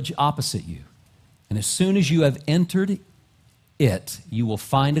the village opposite you. And as soon as you have entered it, you will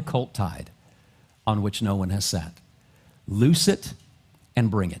find a colt tied on which no one has sat. Loose it and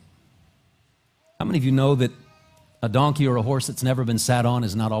bring it. How many of you know that a donkey or a horse that's never been sat on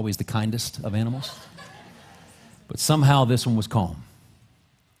is not always the kindest of animals? But somehow this one was calm.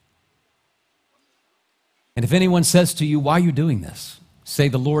 And if anyone says to you, why are you doing this? Say,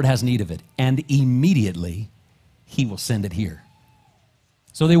 the Lord has need of it. And immediately he will send it here.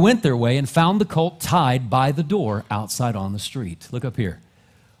 So they went their way and found the colt tied by the door outside on the street. Look up here.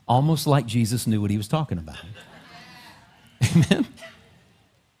 Almost like Jesus knew what he was talking about. Amen?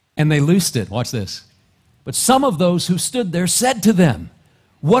 And they loosed it. Watch this. But some of those who stood there said to them,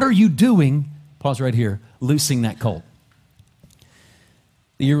 what are you doing? Pause right here. Loosing that colt.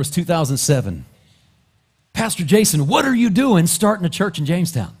 The year was 2007. Pastor Jason, what are you doing starting a church in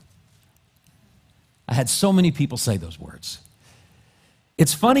Jamestown? I had so many people say those words.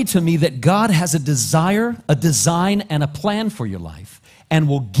 It's funny to me that God has a desire, a design, and a plan for your life and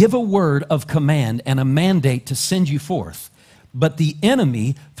will give a word of command and a mandate to send you forth. But the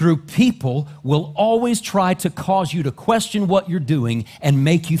enemy, through people, will always try to cause you to question what you're doing and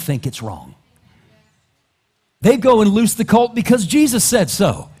make you think it's wrong. They go and loose the colt because Jesus said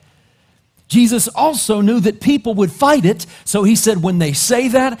so. Jesus also knew that people would fight it, so he said, when they say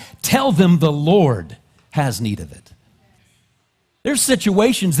that, tell them the Lord has need of it. There's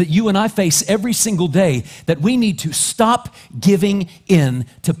situations that you and I face every single day that we need to stop giving in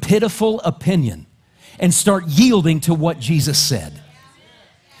to pitiful opinion and start yielding to what Jesus said.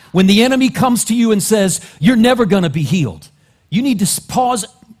 When the enemy comes to you and says, you're never going to be healed, you need to pause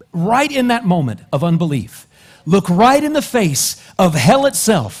right in that moment of unbelief. Look right in the face of hell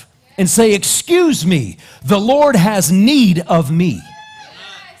itself and say, excuse me, the Lord has need of me.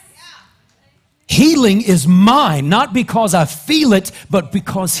 Healing is mine, not because I feel it, but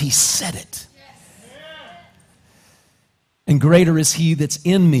because he said it. And greater is he that's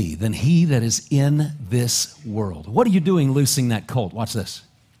in me than he that is in this world. What are you doing loosing that colt? Watch this.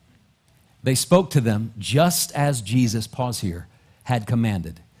 They spoke to them just as Jesus, pause here, had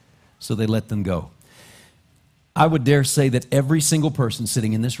commanded. So they let them go. I would dare say that every single person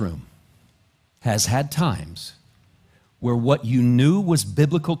sitting in this room has had times where what you knew was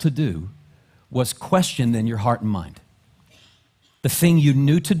biblical to do was questioned in your heart and mind. The thing you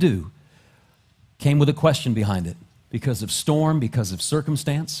knew to do came with a question behind it because of storm, because of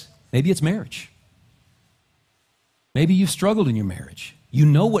circumstance. Maybe it's marriage. Maybe you've struggled in your marriage. You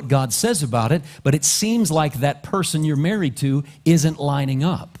know what God says about it, but it seems like that person you're married to isn't lining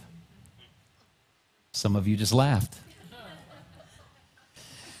up. Some of you just laughed.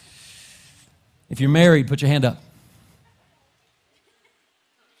 If you're married, put your hand up.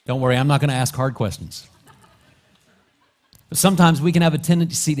 Don't worry, I'm not going to ask hard questions. But sometimes we can have a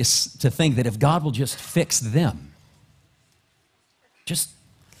tendency to think that if God will just fix them, just,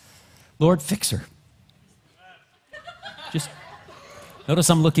 Lord, fix her. Just notice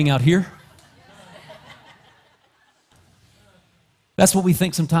I'm looking out here. That's what we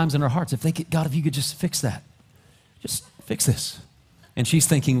think sometimes in our hearts. God, if you could just fix that. Just fix this. And she's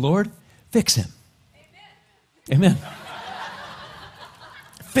thinking, Lord, fix him. Amen.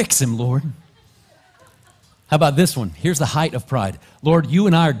 Fix him, Lord. How about this one? Here's the height of pride. Lord, you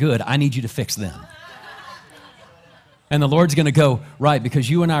and I are good. I need you to fix them. And the Lord's going to go, right, because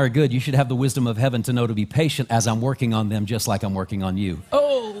you and I are good, you should have the wisdom of heaven to know to be patient as I'm working on them just like I'm working on you.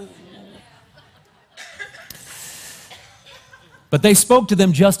 Oh. But they spoke to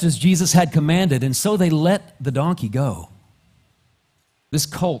them just as Jesus had commanded, and so they let the donkey go. This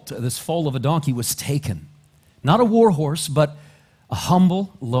colt, this foal of a donkey was taken. Not a war horse, but a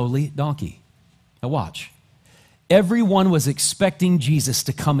humble, lowly donkey. Now watch. Everyone was expecting Jesus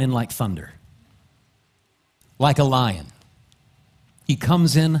to come in like thunder, like a lion. He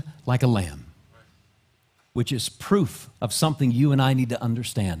comes in like a lamb, which is proof of something you and I need to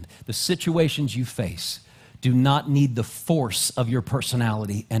understand. The situations you face do not need the force of your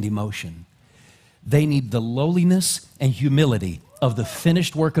personality and emotion. They need the lowliness and humility of the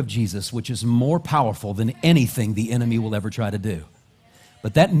finished work of Jesus, which is more powerful than anything the enemy will ever try to do.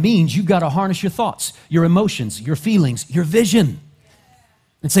 But that means you've got to harness your thoughts, your emotions, your feelings, your vision,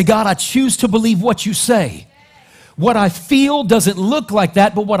 and say, God, I choose to believe what you say. What I feel doesn't look like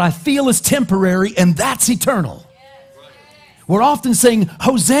that, but what I feel is temporary, and that's eternal. We're often saying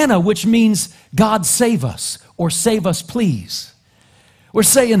Hosanna, which means God save us, or save us please. We're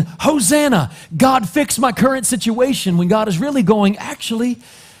saying Hosanna, God fix my current situation, when God is really going, actually,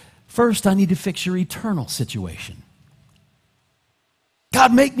 first I need to fix your eternal situation.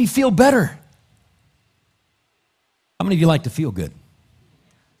 God, make me feel better. How many of you like to feel good?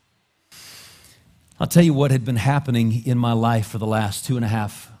 I'll tell you what had been happening in my life for the last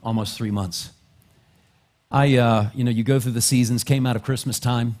 2.5, almost 3 months. You go through the seasons, came out of Christmas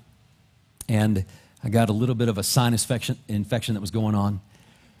time, and I got a little bit of a sinus infection that was going on,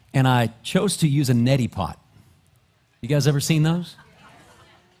 and I chose to use a neti pot. You guys ever seen those?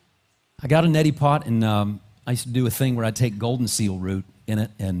 I got a neti pot, and I used to do a thing where I'd take golden seal root in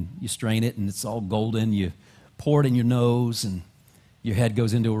it, and you strain it, and it's all golden. You pour it in your nose, and your head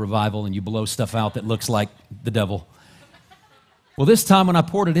goes into a revival, and you blow stuff out that looks like the devil. Well, this time when I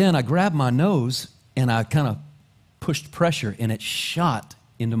poured it in, I grabbed my nose, and I kind of pushed pressure, and it shot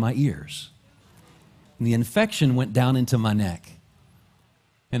into my ears. And the infection went down into my neck.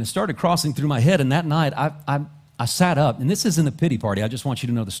 And it started crossing through my head, and that night I sat up, and this isn't a pity party, I just want you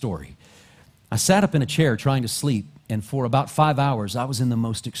to know the story. I sat up in a chair trying to sleep, and for about 5 hours, I was in the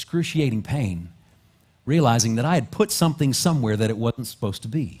most excruciating pain, realizing that I had put something somewhere that it wasn't supposed to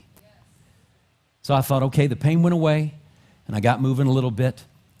be. So I thought, okay, the pain went away, and I got moving a little bit,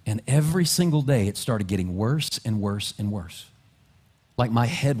 and every single day it started getting worse and worse and worse, like my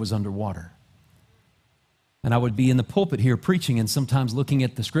head was underwater. And I would be in the pulpit here preaching and sometimes looking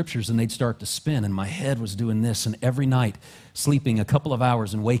at the scriptures, and they'd start to spin, and my head was doing this, and every night sleeping a couple of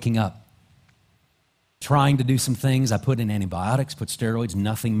hours and waking up, trying to do some things. I put in antibiotics, put steroids,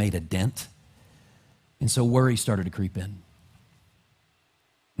 nothing made a dent. And so worry started to creep in.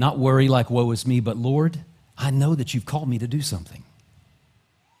 Not worry like woe is me, but Lord, I know that you've called me to do something.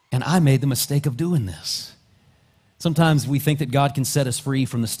 And I made the mistake of doing this. Sometimes we think that God can set us free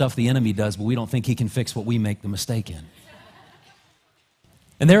from the stuff the enemy does, but we don't think he can fix what we make the mistake in.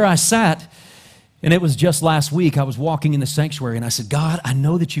 And there I sat, and it was just last week, I was walking in the sanctuary, and I said, God, I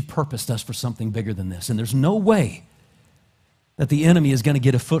know that you've purposed us for something bigger than this, and there's no way that the enemy is going to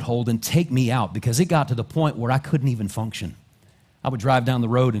get a foothold and take me out, because it got to the point where I couldn't even function. I would drive down the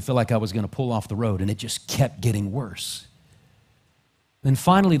road and feel like I was going to pull off the road, and it just kept getting worse. Then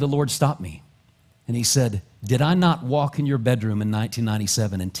finally the Lord stopped me, and he said, did I not walk in your bedroom in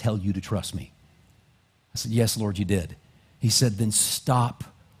 1997 and tell you to trust me? I said, yes, Lord, you did. He said, then stop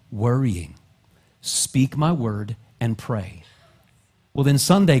worrying. Speak my word and pray. Well, then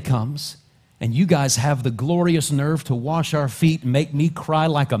Sunday comes, and you guys have the glorious nerve to wash our feet and make me cry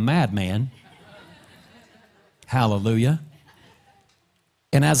like a madman. Hallelujah.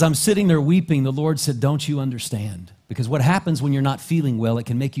 And as I'm sitting there weeping, the Lord said, don't you understand? Because what happens when you're not feeling well, it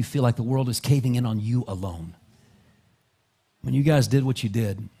can make you feel like the world is caving in on you alone. When you guys did what you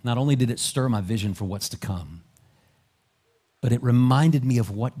did, not only did it stir my vision for what's to come, but it reminded me of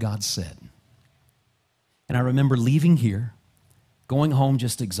what God said. And I remember leaving here, going home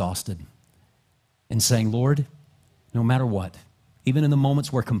just exhausted, and saying, Lord, no matter what, even in the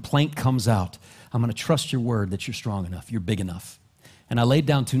moments where complaint comes out, I'm going to trust your word that you're strong enough, you're big enough. And I laid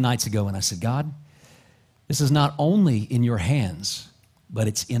down 2 nights ago and I said, God, this is not only in your hands, but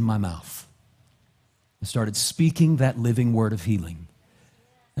it's in my mouth. I started speaking that living word of healing,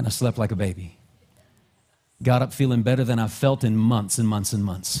 and I slept like a baby. Got up feeling better than I've felt in months and months and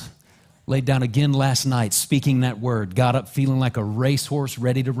months. Laid down again last night, speaking that word. Got up feeling like a racehorse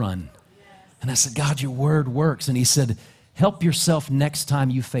ready to run. And I said, God, your word works. And he said, help yourself next time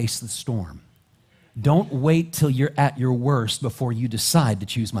you face the storm. Don't wait till you're at your worst before you decide to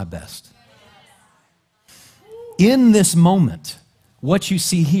choose my best. In this moment, what you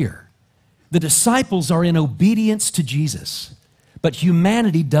see here, the disciples are in obedience to Jesus, but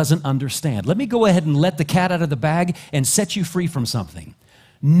humanity doesn't understand. Let me go ahead and let the cat out of the bag and set you free from something.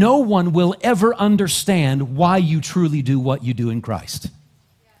 No one will ever understand why you truly do what you do in Christ.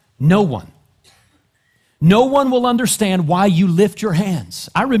 No one. No one will understand why you lift your hands.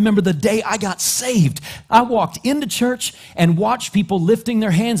 I remember the day I got saved. I walked into church and watched people lifting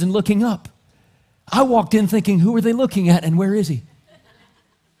their hands and looking up. I walked in thinking, who are they looking at and where is he?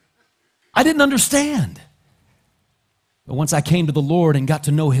 I didn't understand. But once I came to the Lord and got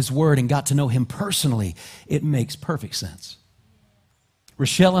to know his word and got to know him personally, it makes perfect sense.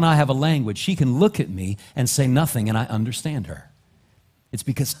 Rochelle and I have a language. She can look at me and say nothing and I understand her. It's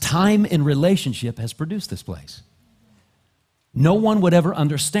because time in relationship has produced this place. No one would ever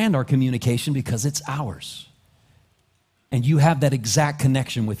understand our communication because it's ours. And you have that exact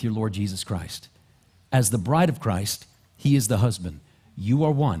connection with your Lord Jesus Christ. As the bride of Christ, he is the husband. You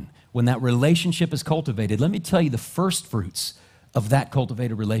are one. When that relationship is cultivated, let me tell you the first fruits of that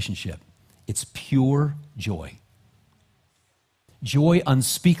cultivated relationship. It's pure joy. Joy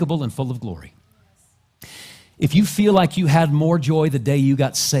unspeakable and full of glory. If you feel like you had more joy the day you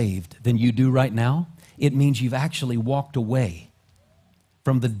got saved than you do right now, it means you've actually walked away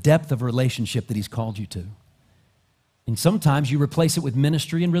from the depth of relationship that he's called you to. And sometimes you replace it with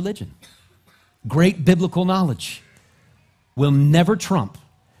ministry and religion. Great biblical knowledge will never trump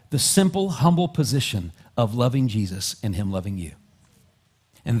the simple, humble position of loving Jesus and him loving you.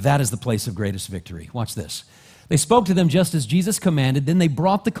 And that is the place of greatest victory. Watch this. They spoke to them just as Jesus commanded. Then they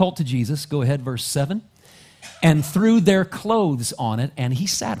brought the colt to Jesus. Go ahead, verse 7. And threw their clothes on it, and he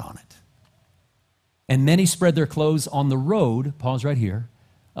sat on it. And many spread their clothes on the road. Pause right here.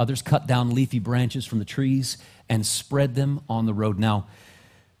 Others cut down leafy branches from the trees and spread them on the road. Now,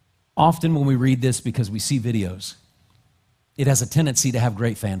 often when we read this, because we see videos, it has a tendency to have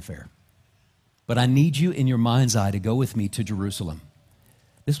great fanfare. But I need you in your mind's eye to go with me to Jerusalem.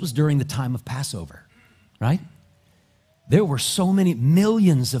 This was during the time of Passover, right? There were so many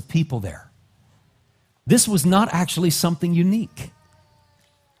millions of people there. This was not actually something unique.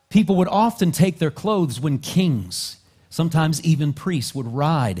 People would often take their clothes when kings, sometimes even priests, would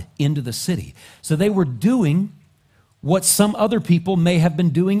ride into the city. So they were doing what some other people may have been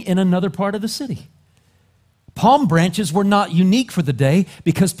doing in another part of the city. Palm branches were not unique for the day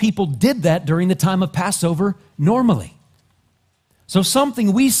because people did that during the time of Passover normally. So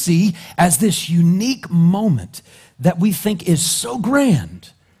something we see as this unique moment that we think is so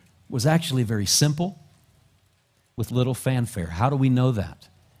grand was actually very simple with little fanfare. How do we know that?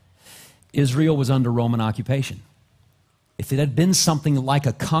 Israel was under Roman occupation. If it had been something like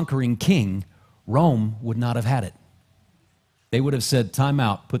a conquering king, Rome would not have had it. They would have said, time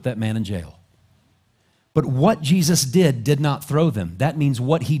out, put that man in jail. But what Jesus did not throw them. That means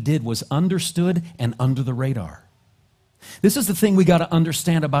what he did was understood and under the radar. This is the thing we got to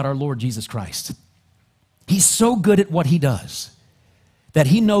understand about our Lord Jesus Christ. He's so good at what he does that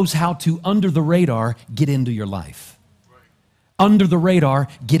he knows how to, under the radar, get into your life. Under the radar,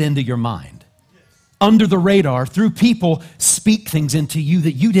 get into your mind. Under the radar, through people, speak things into you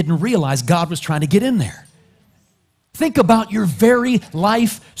that you didn't realize God was trying to get in there. Think about your very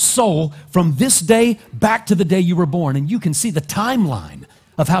life, soul, from this day back to the day you were born, and you can see the timeline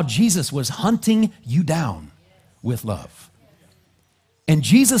of how Jesus was hunting you down with love. And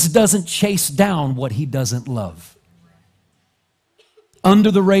Jesus doesn't chase down what he doesn't love.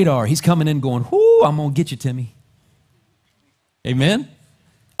 Under the radar, he's coming in going, whoo, I'm going to get you, Timmy. Amen?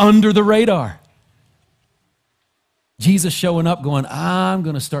 Under the radar. Jesus showing up going, I'm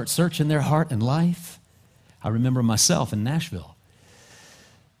going to start searching their heart and life. I remember myself in Nashville.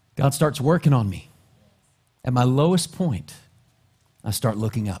 God starts working on me. At my lowest point, I start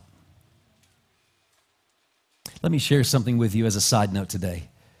looking up. Let me share something with you as a side note today.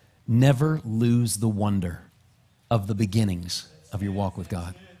 Never lose the wonder of the beginnings of your walk with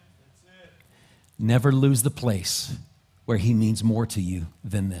God. Never lose the place where he means more to you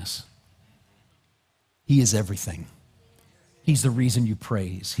than this. He is everything. He's the reason you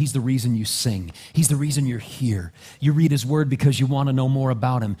praise. He's the reason you sing. He's the reason you're here. You read his word because you want to know more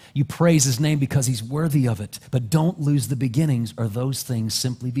about him. You praise his name because he's worthy of it. But don't lose the beginnings, or those things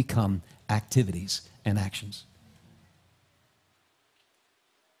simply become activities and actions.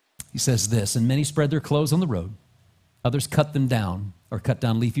 He says this, and many spread their clothes on the road. Others cut them down, or cut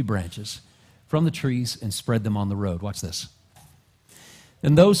down leafy branches from the trees and spread them on the road. Watch this.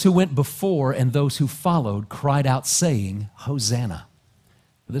 And those who went before and those who followed cried out, saying, Hosanna.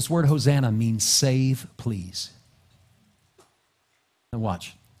 This word Hosanna means save, please. Now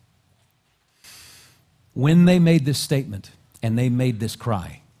watch. When they made this statement and they made this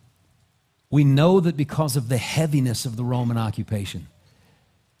cry, we know that because of the heaviness of the Roman occupation,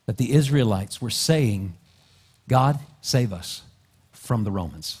 that the Israelites were saying, God, save us from the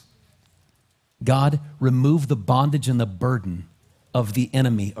Romans. God, remove the bondage and the burden of the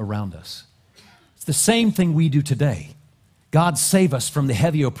enemy around us. It's the same thing we do today. God, save us from the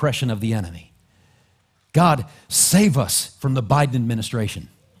heavy oppression of the enemy. God, save us from the Biden administration.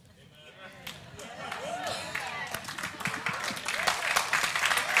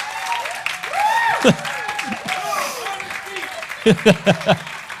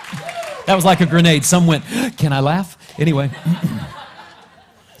 That was like a grenade. Some went, can I laugh? Anyway.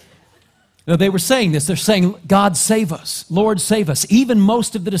 No, they were saying this. They're saying, God, save us. Lord, save us. Even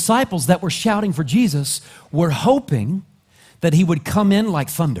most of the disciples that were shouting for Jesus were hoping that he would come in like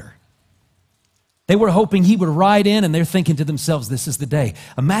thunder. They were hoping he would ride in, and they're thinking to themselves, this is the day.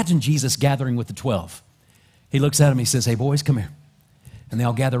 Imagine Jesus gathering with the 12. He looks at them, he says, hey, boys, come here. And they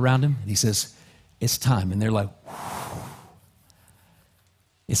all gather around him, and he says, it's time. And they're like,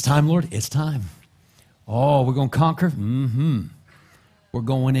 it's time, Lord, it's time. Oh, we're going to conquer? Mm-hmm. We're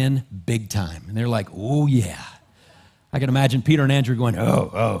going in big time. And they're like, oh, yeah. I can imagine Peter and Andrew going,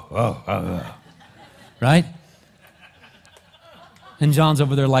 oh. Right? And John's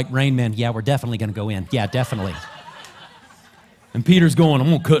over there like Rain Man. Yeah, we're definitely going to go in. Yeah, definitely. And Peter's going, I'm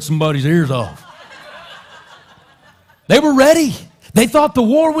going to cut somebody's ears off. They were ready. They thought the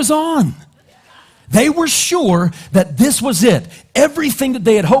war was on. They were sure that this was it. Everything that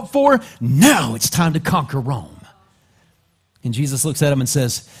they had hoped for, now it's time to conquer Rome. And Jesus looks at him and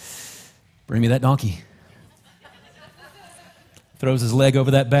says, bring me that donkey. Throws his leg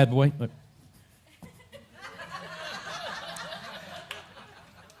over that bad boy.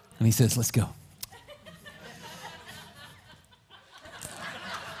 And he says, let's go.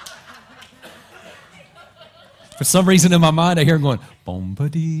 For some reason in my mind, I hear him going,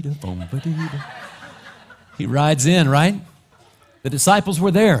 boom-ba-dee-da, boom-ba-dee-da. He rides in, right? The disciples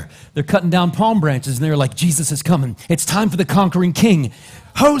were there. They're cutting down palm branches, and they're like, Jesus is coming. It's time for the conquering king.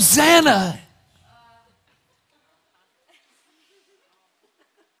 Hosanna!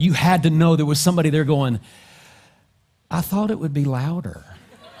 You had to know there was somebody there going, I thought it would be louder.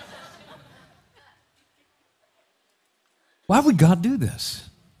 Why would God do this?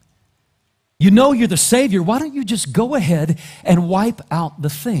 You know you're the Savior. Why don't you just go ahead and wipe out the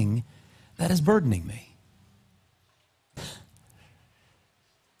thing that is burdening me?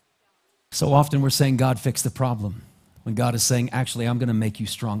 So often we're saying, God, fix the problem, when God is saying, actually, I'm going to make you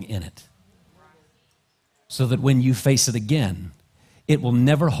strong in it, so that when you face it again, it will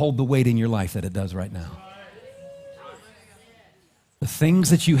never hold the weight in your life that it does right now. The things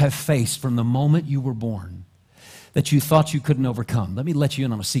that you have faced from the moment you were born that you thought you couldn't overcome, let me let you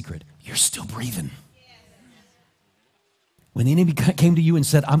in on a secret. You're still breathing. When the enemy came to you and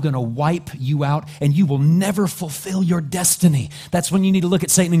said, I'm going to wipe you out and you will never fulfill your destiny, that's when you need to look at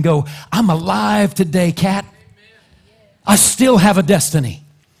Satan and go, I'm alive today, cat. I still have a destiny.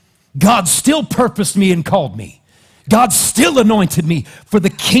 God still purposed me and called me. God still anointed me for the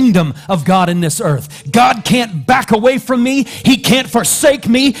kingdom of God in this earth. God can't back away from me. He can't forsake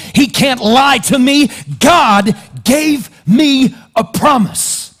me. He can't lie to me. God gave me a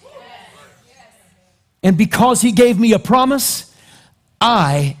promise. And because he gave me a promise,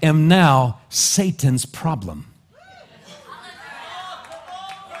 I am now Satan's problem.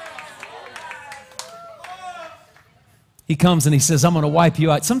 He comes and he says, I'm going to wipe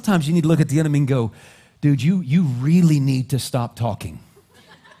you out. Sometimes you need to look at the enemy and go, dude, you really need to stop talking.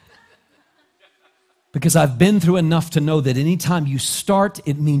 Because I've been through enough to know that anytime you start,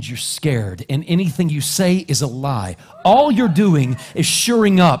 it means you're scared. And anything you say is a lie. All you're doing is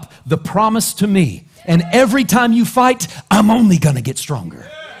shoring up the promise to me. And every time you fight, I'm only going to get stronger.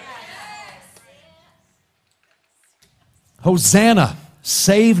 Hosanna,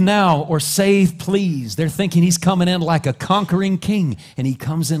 save now or save please. They're thinking he's coming in like a conquering king. And he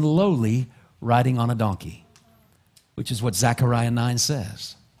comes in lowly, riding on a donkey, which is what Zechariah 9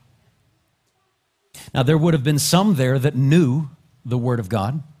 says. Now, there would have been some there that knew the Word of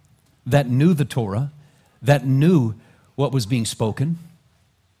God, that knew the Torah, that knew what was being spoken.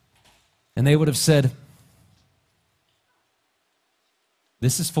 And they would have said,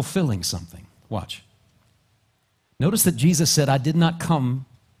 this is fulfilling something. Watch. Notice that Jesus said, I did not come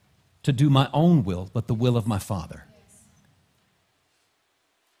to do my own will, but the will of my Father.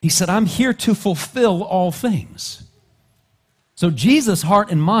 He said, I'm here to fulfill all things. So Jesus' heart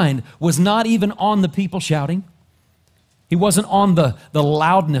and mind was not even on the people shouting. He wasn't on the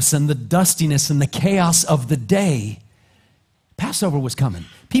loudness and the dustiness and the chaos of the day. Passover was coming.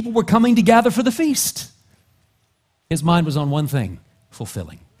 People were coming to gather for the feast. His mind was on one thing,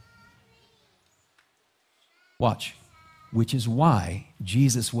 fulfilling. Watch. Which is why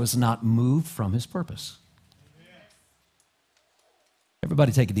Jesus was not moved from his purpose.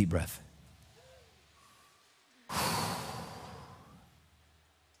 Everybody take a deep breath.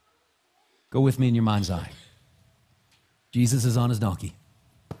 Go with me in your mind's eye. Jesus is on his donkey.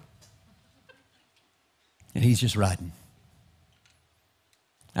 And he's just riding.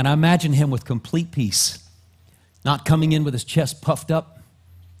 And I imagine him with complete peace, not coming in with his chest puffed up,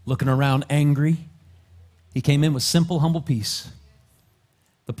 looking around angry. He came in with simple, humble peace.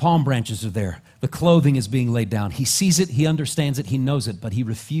 The palm branches are there. The clothing is being laid down. He sees it, he understands it, he knows it, but he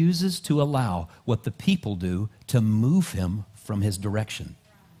refuses to allow what the people do to move him from his direction.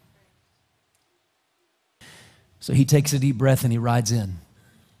 So he takes a deep breath and he rides in,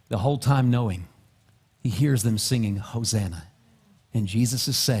 the whole time knowing he hears them singing Hosanna. And Jesus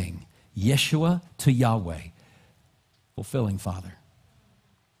is saying, Yeshua to Yahweh, fulfilling Father.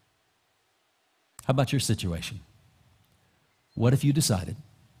 How about your situation? What if you decided,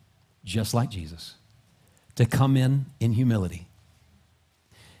 just like Jesus, to come in humility?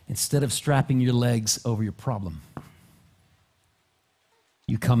 Instead of strapping your legs over your problem,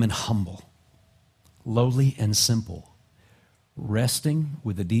 you come in humble, lowly and simple, resting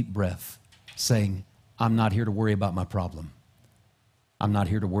with a deep breath, saying, I'm not here to worry about my problem. I'm not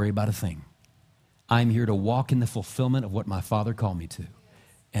here to worry about a thing. I'm here to walk in the fulfillment of what my Father called me to,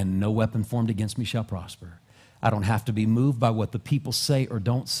 and no weapon formed against me shall prosper. I don't have to be moved by what the people say or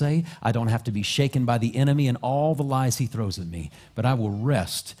don't say. I don't have to be shaken by the enemy and all the lies he throws at me, but I will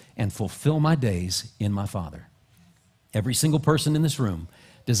rest and fulfill my days in my Father. Every single person in this room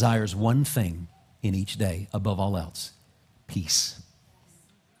desires one thing in each day above all else: peace.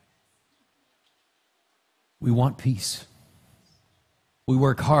 We want peace. We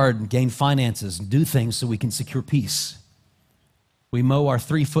work hard and gain finances and do things so we can secure peace. We mow our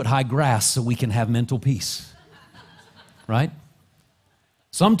 3-foot-high grass so we can have mental peace, right?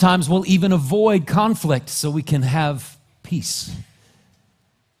 Sometimes we'll even avoid conflict so we can have peace.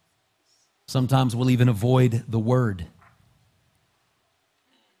 Sometimes we'll even avoid the word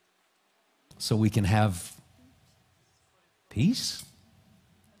so we can have peace.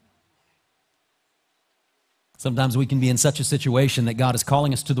 Sometimes we can be in such a situation that God is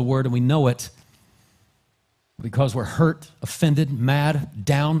calling us to the word and we know it. Because we're hurt, offended, mad,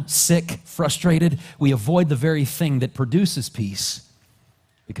 down, sick, frustrated, we avoid the very thing that produces peace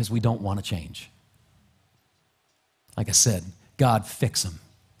because we don't want to change. Like I said, God, fix him,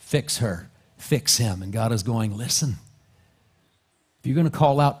 fix her, fix him. And God is going, listen, if you're going to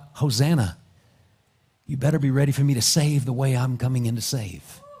call out Hosanna, you better be ready for me to save the way I'm coming in to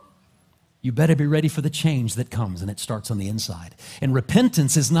save. You better be ready for the change that comes, and it starts on the inside. And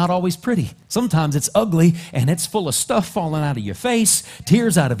repentance is not always pretty. Sometimes it's ugly, and it's full of stuff falling out of your face,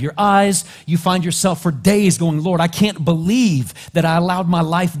 tears out of your eyes. You find yourself for days going, Lord, I can't believe that I allowed my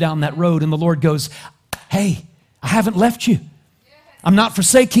life down that road. And the Lord goes, hey, I haven't left you. I'm not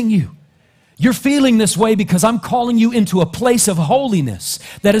forsaking you. You're feeling this way because I'm calling you into a place of holiness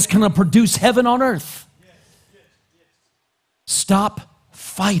that is going to produce heaven on earth. Stop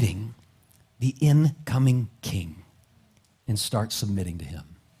fighting the incoming king and start submitting to him.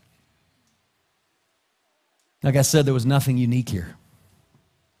 Like I said, there was nothing unique here.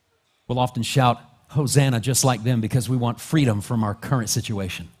 We'll often shout, Hosanna, just like them, because we want freedom from our current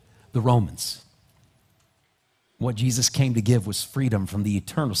situation, the Romans. What Jesus came to give was freedom from the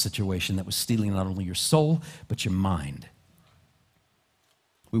eternal situation that was stealing not only your soul, but your mind.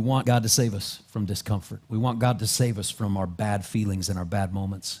 We want God to save us from discomfort. We want God to save us from our bad feelings and our bad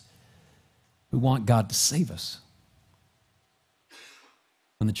moments. We want God to save us.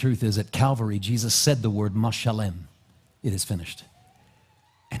 When the truth is, at Calvary, Jesus said the word mashalem, it is finished.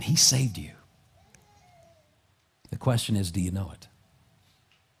 And he saved you. The question is, do you know it?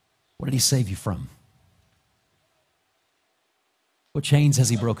 What did he save you from? What chains has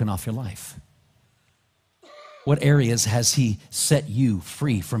he broken off your life? What areas has he set you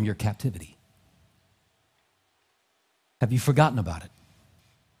free from your captivity? Have you forgotten about it?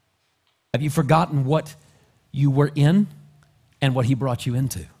 Have you forgotten what you were in and what he brought you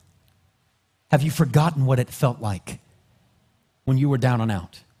into? Have you forgotten what it felt like when you were down and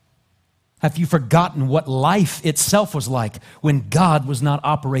out? Have you forgotten what life itself was like when God was not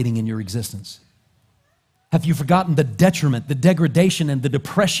operating in your existence? Have you forgotten the detriment, the degradation, and the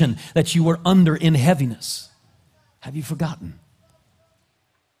depression that you were under in heaviness? Have you forgotten?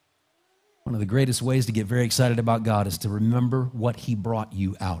 One of the greatest ways to get very excited about God is to remember what he brought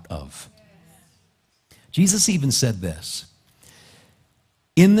you out of. Jesus even said this,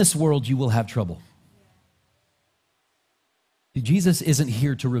 in this world you will have trouble. Jesus isn't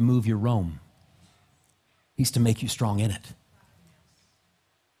here to remove your Rome. He's to make you strong in it.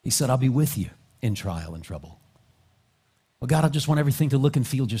 He said, I'll be with you in trial and trouble. Well, God, I just want everything to look and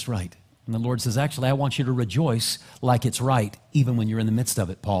feel just right. And the Lord says, actually, I want you to rejoice like it's right, even when you're in the midst of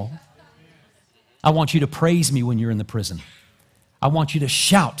it, Paul. I want you to praise me when you're in the prison. I want you to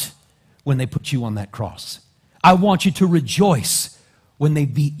shout when they put you on that cross. I want you to rejoice when they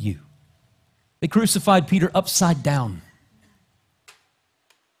beat you. They crucified Peter upside down.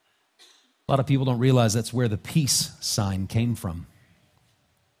 A lot of people don't realize that's where the peace sign came from.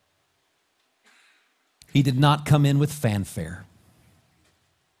 He did not come in with fanfare.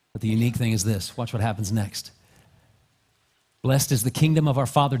 But the unique thing is this. Watch what happens next. Blessed is the kingdom of our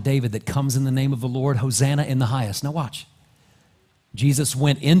father David that comes in the name of the Lord. Hosanna in the highest. Now watch. Jesus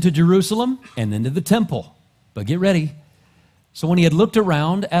went into Jerusalem and into the temple. But get ready. So when he had looked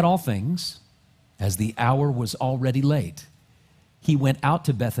around at all things, as the hour was already late, he went out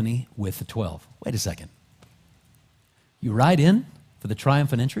to Bethany with the 12. Wait a second. You ride in for the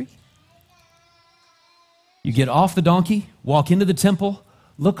triumphant entry? You get off the donkey, walk into the temple,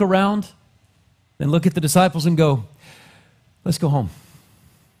 look around, then look at the disciples and go, let's go home.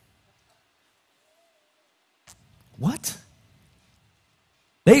 What?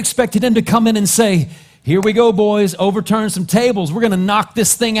 They expected him to come in and say, here we go, boys, overturn some tables. We're going to knock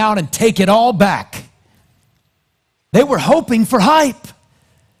this thing out and take it all back. They were hoping for hype.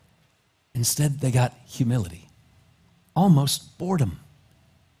 Instead, they got humility, almost boredom.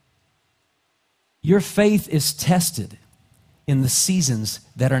 Your faith is tested in the seasons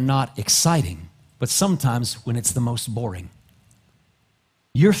that are not exciting, but sometimes when it's the most boring.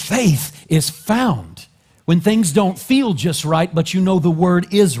 Your faith is found when things don't feel just right, but you know the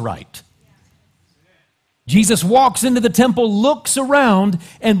word is right. Jesus walks into the temple, looks around,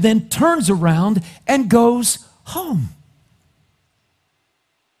 and then turns around and goes home.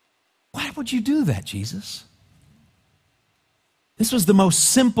 Why would you do that, Jesus? This was the most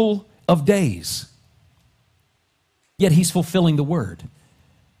simple of days. Yet he's fulfilling the word.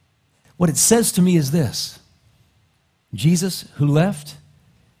 What it says to me is this. Jesus who left,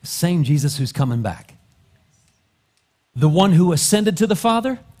 the same Jesus who's coming back. The one who ascended to the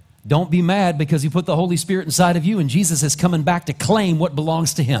Father, don't be mad because he put the Holy Spirit inside of you and Jesus is coming back to claim what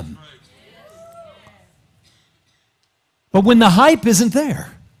belongs to him. But when the hype isn't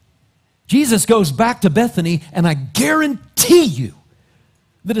there, Jesus goes back to Bethany, and I guarantee you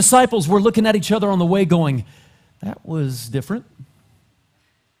the disciples were looking at each other on the way going, that was different.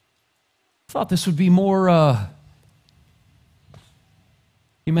 I thought this would be more,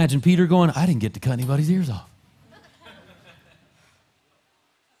 imagine Peter going, I didn't get to cut anybody's ears off.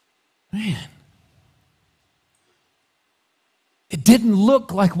 Man. It didn't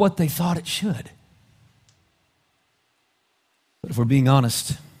look like what they thought it should. But if we're being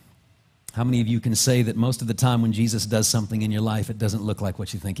honest, how many of you can say that most of the time when Jesus does something in your life, it doesn't look like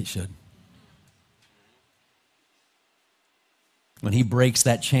what you think it should? When he breaks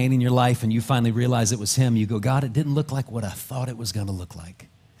that chain in your life and you finally realize it was him, you go, God, it didn't look like what I thought it was going to look like.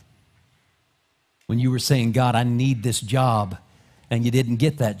 When you were saying, God, I need this job, and you didn't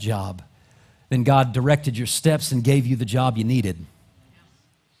get that job, then God directed your steps and gave you the job you needed.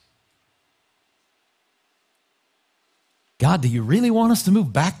 God, do you really want us to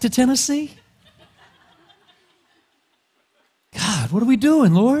move back to Tennessee? God, what are we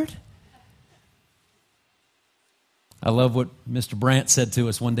doing, Lord? I love what Mr. Brandt said to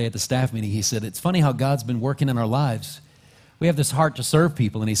us one day at the staff meeting. He said, it's funny how God's been working in our lives. We have this heart to serve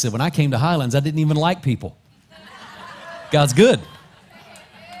people. And he said, when I came to Highlands, I didn't even like people. God's good.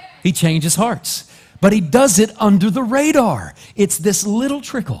 He changes hearts. But he does it under the radar. It's this little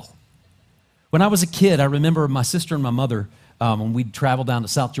trickle. When I was a kid, I remember my sister and my mother, when we'd travel down to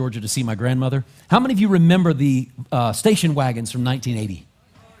South Georgia to see my grandmother. How many of you remember the station wagons from 1980?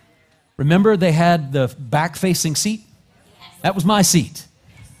 Remember they had the back-facing seat? That was my seat.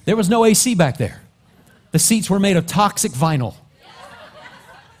 There was no AC back there. The seats were made of toxic vinyl.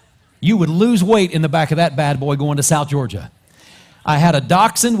 You would lose weight in the back of that bad boy going to South Georgia. I had a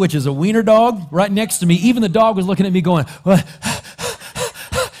dachshund, which is a wiener dog, right next to me. Even the dog was looking at me going,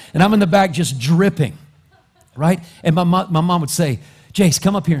 and I'm in the back just dripping, right? And my mom would say, Jace,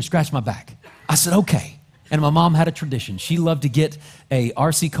 come up here and scratch my back. I said, okay. And my mom had a tradition. She loved to get a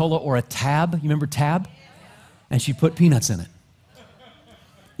RC Cola or a Tab. You remember Tab? And she put peanuts in it.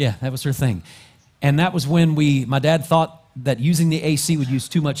 Yeah, that was her thing. And that was when my dad thought that using the AC would use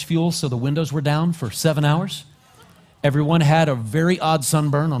too much fuel, so the windows were down for 7 hours. Everyone had a very odd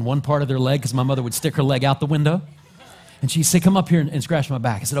sunburn on one part of their leg because my mother would stick her leg out the window. And she'd say, come up here and scratch my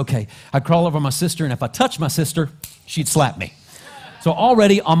back. I said, okay. I'd crawl over my sister, and if I touched my sister, she'd slap me. So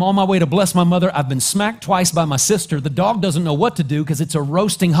already I'm on my way to bless my mother. I've been smacked twice by my sister. The dog doesn't know what to do because it's a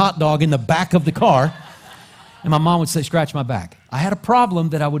roasting hot dog in the back of the car. And my mom would say, scratch my back. I had a problem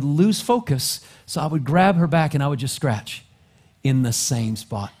that I would lose focus, so I would grab her back and I would just scratch in the same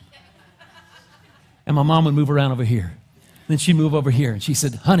spot. And my mom would move around over here. Then she'd move over here, and she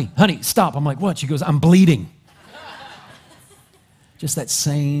said, honey, stop. I'm like, what? She goes, I'm bleeding. Just that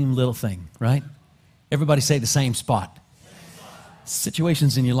same little thing, right? Everybody say the same spot.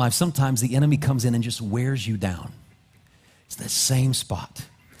 Situations in your life, sometimes the enemy comes in and just wears you down. It's that same spot.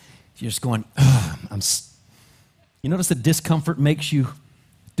 You're just going, You notice that discomfort makes you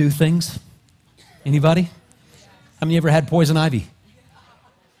do things? Anybody? How many of you ever had poison ivy?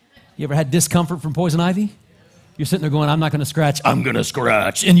 You ever had discomfort from poison ivy? You're sitting there going, I'm not going to scratch. I'm going to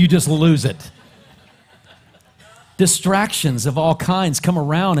scratch. And you just lose it. Distractions of all kinds come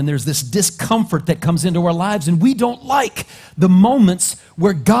around, and there's this discomfort that comes into our lives, and we don't like the moments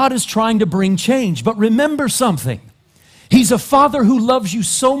where God is trying to bring change. But remember something. He's a Father who loves you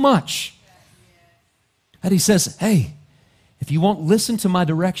so much that he says, hey, if you won't listen to my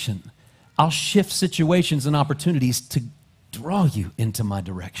direction, I'll shift situations and opportunities to draw you into my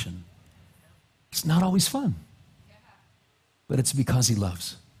direction. It's not always fun, but it's because he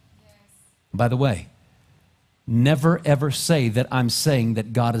loves. By the way, never ever say that I'm saying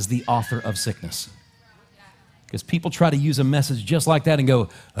that God is the author of sickness. Because people try to use a message just like that and go,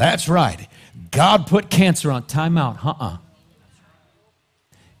 that's right, God put cancer on. Time out.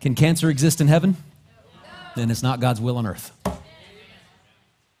 Can cancer exist in heaven? Then it's not God's will on earth.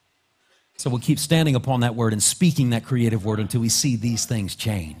 So we'll keep standing upon that word and speaking that creative word until we see these things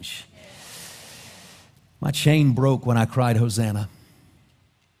change. My chain broke when I cried Hosanna.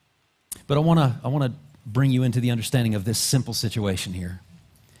 But I want to bring you into the understanding of this simple situation here.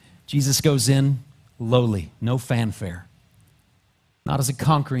 Jesus goes in lowly, no fanfare, not as a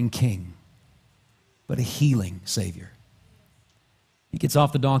conquering king, but a healing Savior. He gets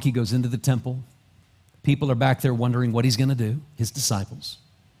off the donkey, goes into the temple. People are back there wondering what he's going to do, his disciples.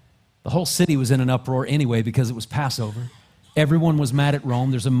 The whole city was in an uproar anyway because it was Passover. Everyone was mad at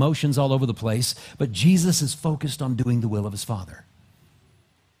Rome. There's emotions all over the place, but Jesus is focused on doing the will of his Father.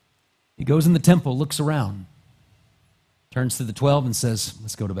 He goes in the temple, looks around, turns to the 12 and says,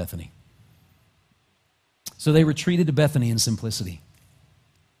 let's go to Bethany. So they retreated to Bethany in simplicity.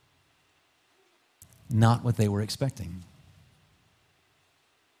 Not what they were expecting.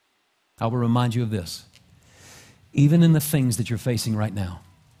 I will remind you of this. Even in the things that you're facing right now,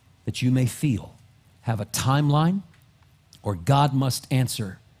 that you may feel have a timeline or God must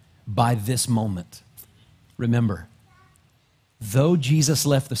answer by this moment. Remember, though Jesus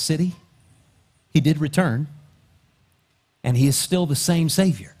left the city, he did return, and he is still the same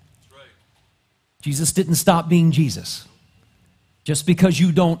Savior. That's right. Jesus didn't stop being Jesus. Just because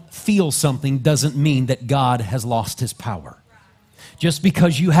you don't feel something doesn't mean that God has lost his power. Just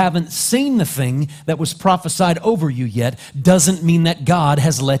because you haven't seen the thing that was prophesied over you yet doesn't mean that God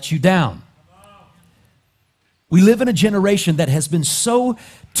has let you down. We live in a generation that has been so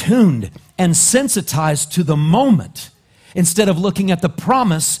tuned and sensitized to the moment instead of looking at the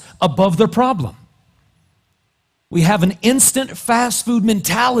promise above the problem. We have an instant fast food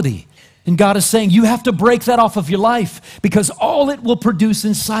mentality And God is saying you have to break that off of your life, because all it will produce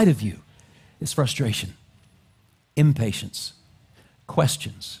inside of you is frustration, impatience,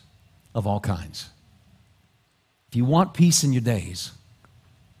 questions of all kinds. If you want peace in your days,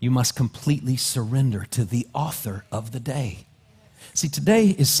 you must completely surrender to the author of the day. See, today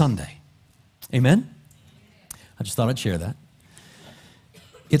is Sunday. Amen? I just thought I'd share that.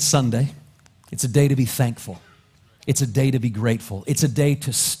 It's Sunday. It's a day to be thankful. It's a day to be grateful. It's a day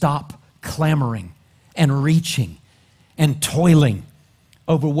to stop clamoring and reaching and toiling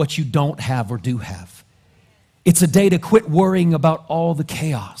over what you don't have or do have. It's a day to quit worrying about all the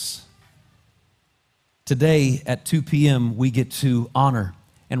chaos. Today at 2 p.m., we get to honor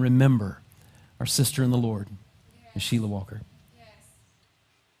and remember our sister in the Lord, Sheila Walker,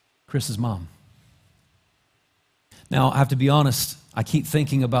 Chris's mom. Now, I have to be honest, I keep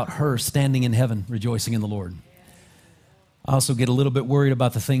thinking about her standing in heaven, rejoicing in the Lord. I also get a little bit worried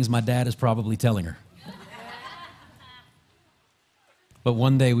about the things my dad is probably telling her. But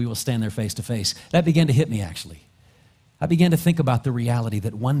one day we will stand there face to face. That began to hit me, actually. I began to think about the reality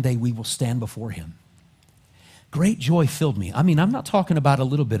that one day we will stand before him. Great joy filled me. I mean, I'm not talking about a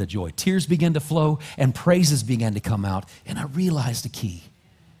little bit of joy. Tears began to flow and praises began to come out, and I realized the key.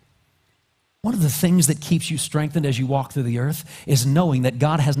 One of the things that keeps you strengthened as you walk through the earth is knowing that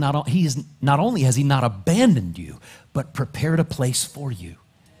God has not only has he not abandoned you, but prepared a place for you.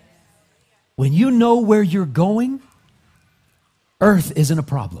 When you know where you're going, earth isn't a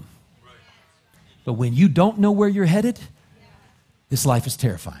problem. But when you don't know where you're headed, this life is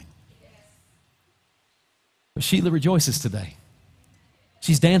terrifying. But Sheila rejoices today.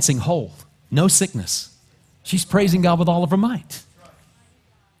 She's dancing whole, no sickness. She's praising God with all of her might.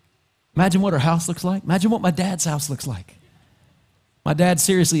 Imagine what her house looks like. Imagine what my dad's house looks like. My dad,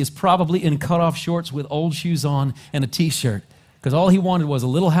 seriously, is probably in cutoff shorts with old shoes on and a t-shirt, because all he wanted was a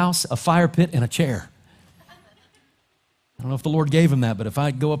little house, a fire pit, and a chair. I don't know if the Lord gave him that, but if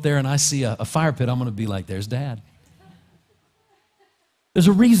I go up there and I see a fire pit, I'm going to be like, there's Dad. There's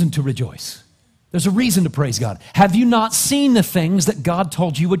a reason to rejoice. There's a reason to praise God. Have you not seen the things that God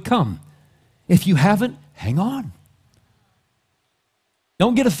told you would come? If you haven't, hang on.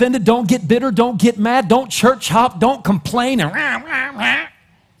 Don't get offended. Don't get bitter. Don't get mad. Don't church hop. Don't complain.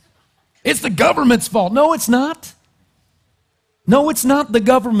 It's the government's fault. No, it's not. No, it's not the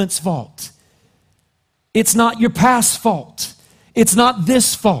government's fault. It's not your past's fault. It's not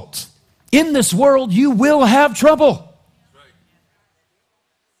this fault. In this world, you will have trouble.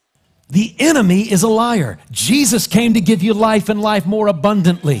 The enemy is a liar. Jesus came to give you life and life more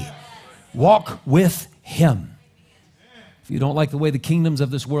abundantly. Walk with him. If you don't like the way the kingdoms of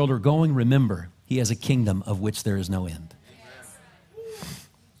this world are going, remember, he has a kingdom of which there is no end.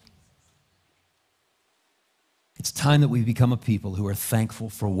 It's time that we become a people who are thankful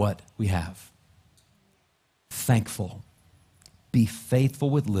for what we have. Thankful. Be faithful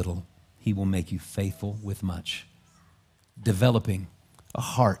with little. He will make you faithful with much. Developing a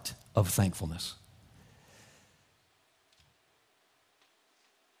heart of thankfulness.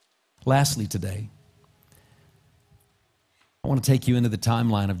 Lastly today, I want to take you into the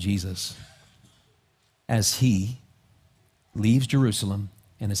timeline of Jesus as he leaves Jerusalem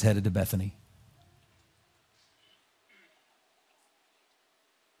and is headed to Bethany.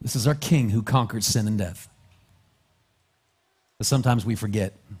 This is our King who conquered sin and death. But sometimes we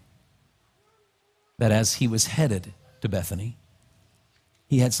forget that as he was headed to Bethany,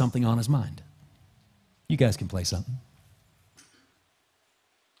 he had something on his mind. You guys can play something.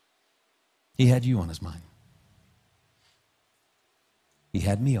 He had you on his mind. He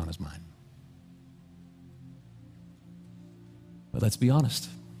had me on his mind. But let's be honest.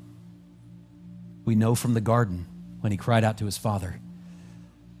 We know from the garden when he cried out to his Father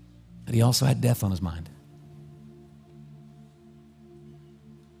that he also had death on his mind.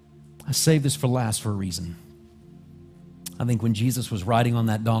 I saved this for last for a reason. I think when Jesus was riding on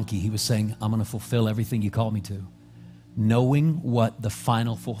that donkey, he was saying, I'm going to fulfill everything you called me to, knowing what the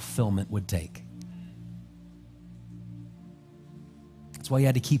final fulfillment would take. That's why he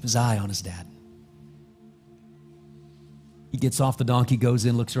had to keep his eye on his dad. He gets off the donkey, goes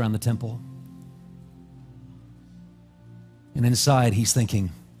in, looks around the temple. And inside, he's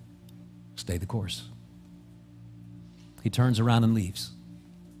thinking, stay the course. He turns around and leaves.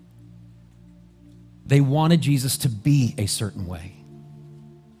 They wanted Jesus to be a certain way.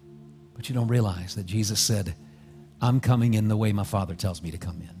 But you don't realize that Jesus said, I'm coming in the way my Father tells me to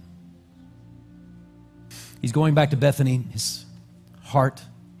come in. He's going back to Bethany, his heart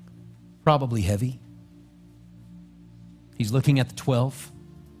probably heavy. He's looking at the 12.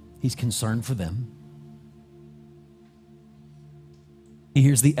 He's concerned for them. He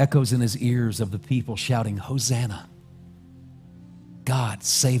hears the echoes in his ears of the people shouting, Hosanna. God,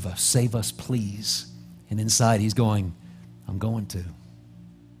 save us, please. And inside he's going, I'm going to.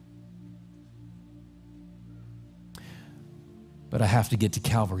 But I have to get to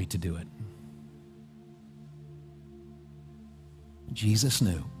Calvary to do it. Jesus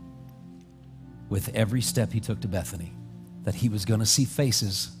knew with every step he took to Bethany that he was going to see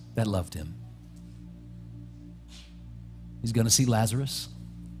faces that loved him. He's going to see Lazarus.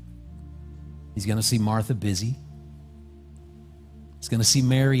 He's going to see Martha busy. He's going to see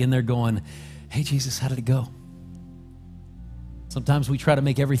Mary in there going, hey, Jesus, how did it go? Sometimes we try to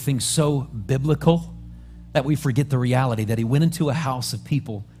make everything so biblical that we forget the reality that he went into a house of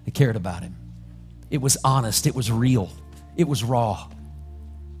people that cared about him. It was honest. It was real. It was raw.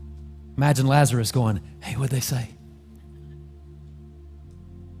 Imagine Lazarus going, hey, what'd they say?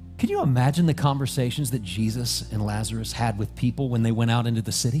 Can you imagine the conversations that Jesus and Lazarus had with people when they went out into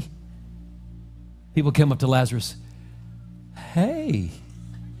the city? People came up to Lazarus, hey,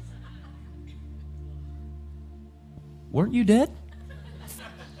 weren't you dead?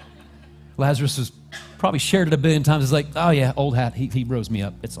 Lazarus has probably shared it a billion times. It's like, oh yeah, old hat, he rose me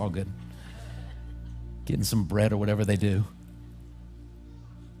up. It's all good. Getting some bread or whatever they do.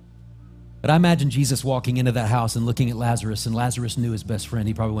 But I imagine Jesus walking into that house and looking at Lazarus, and Lazarus knew his best friend.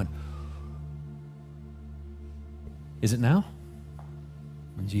 He probably went, is it now?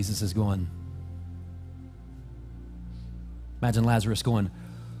 And Jesus is going, imagine Lazarus going,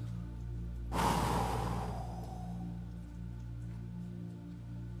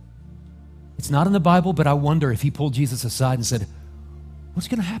 it's not in the Bible, but I wonder if he pulled Jesus aside and said, what's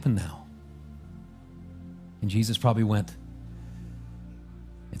going to happen now? And Jesus probably went,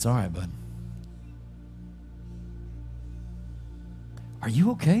 it's all right, bud. Are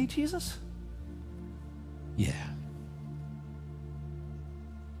you okay, Jesus? Yeah.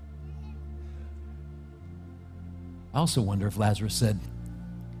 I also wonder if Lazarus said,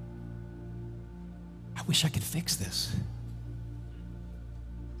 I wish I could fix this.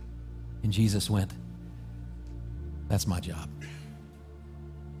 And Jesus went, that's my job.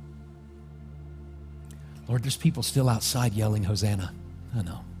 Lord, there's people still outside yelling, Hosanna. I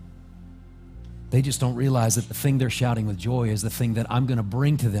know. They just don't realize that the thing they're shouting with joy is the thing that I'm going to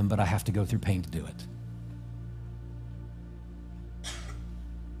bring to them, but I have to go through pain to do it.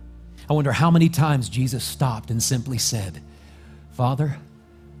 I wonder how many times Jesus stopped and simply said, Father,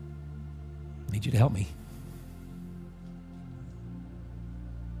 I need you to help me.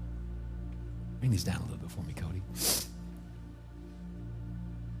 Bring these down a little bit for me, Cody.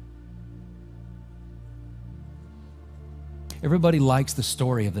 Everybody likes the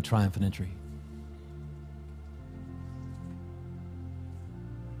story of the triumphant entry.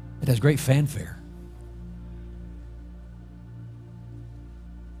 It has great fanfare.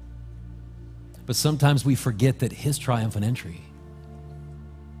 But sometimes we forget that his triumphant entry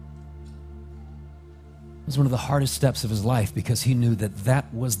was one of the hardest steps of his life, because he knew that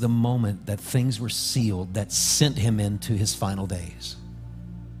that was the moment that things were sealed that sent him into his final days.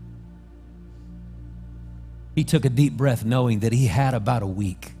 He took a deep breath knowing that he had about a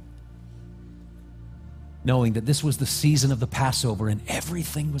week, knowing that this was the season of the Passover and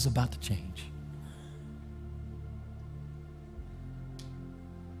everything was about to change.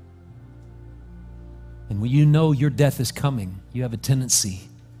 And when you know your death is coming, you have a tendency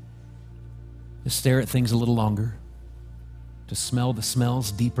to stare at things a little longer, to smell the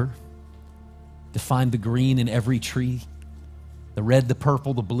smells deeper, to find the green in every tree, the red, the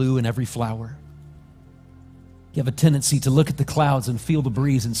purple, the blue in every flower. You have a tendency to look at the clouds and feel the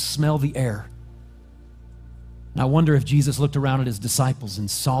breeze and smell the air. And I wonder if Jesus looked around at his disciples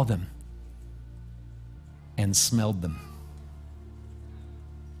and saw them and smelled them.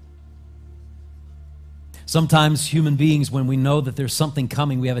 Sometimes human beings, when we know that there's something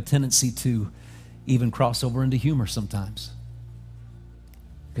coming, we have a tendency to even cross over into humor sometimes,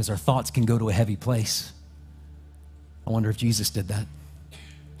 because our thoughts can go to a heavy place. I wonder if Jesus did that.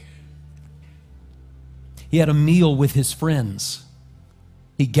 He had a meal with his friends.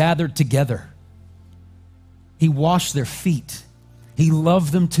 He gathered together. He washed their feet. He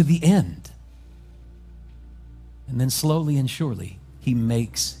loved them to the end. And then slowly and surely, he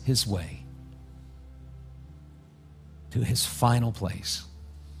makes his way to his final place,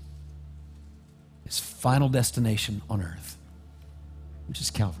 his final destination on earth, which is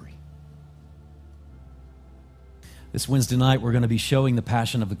Calvary. This Wednesday night, we're going to be showing the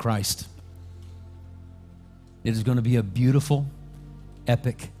Passion of the Christ. It is going to be a beautiful,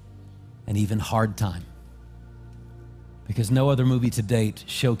 epic, and even hard time, because no other movie to date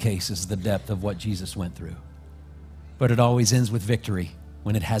showcases the depth of what Jesus went through. But it always ends with victory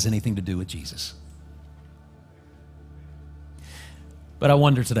when it has anything to do with Jesus. But I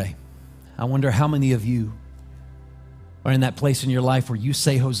wonder today, I wonder how many of you are in that place in your life where you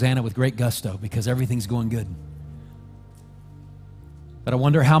say Hosanna with great gusto because everything's going good. But I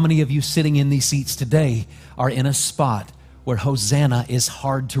wonder how many of you sitting in these seats today are in a spot where Hosanna is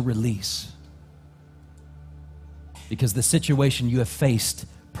hard to release because the situation you have faced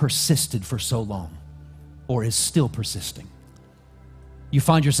persisted for so long or is still persisting. You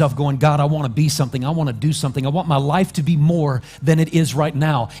find yourself going, God, I want to be something. I want to do something. I want my life to be more than it is right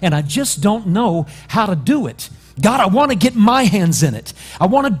now. And I just don't know how to do it. God, I want to get my hands in it. I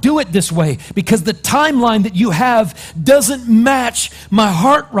want to do it this way because the timeline that you have doesn't match my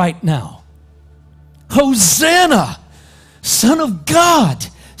heart right now. Hosanna, Son of God,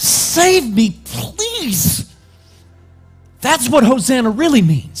 save me, please. That's what Hosanna really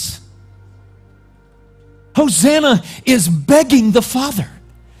means. Hosanna is begging the Father.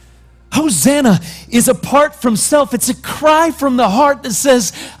 Hosanna is apart from self. It's a cry from the heart that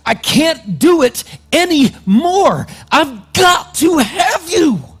says, I can't do it anymore. I've got to have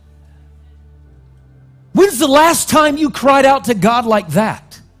you. When's the last time you cried out to God like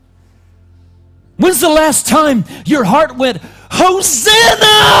that? When's the last time your heart went,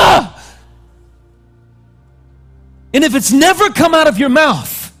 Hosanna? And if it's never come out of your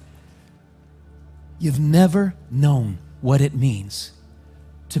mouth, you've never known what it means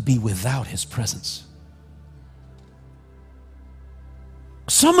to be without His presence.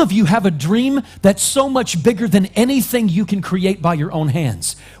 Some of you have a dream that's so much bigger than anything you can create by your own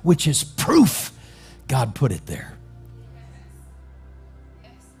hands, which is proof God put it there.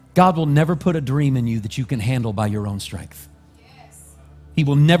 God will never put a dream in you that you can handle by your own strength. He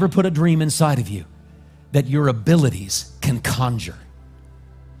will never put a dream inside of you that your abilities can conjure.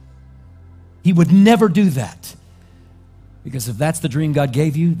 He would never do that. Because if that's the dream God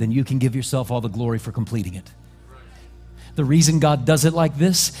gave you, then you can give yourself all the glory for completing it. The reason God does it like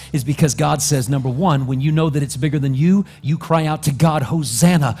this is because God says, number one, when you know that it's bigger than you, you cry out to God,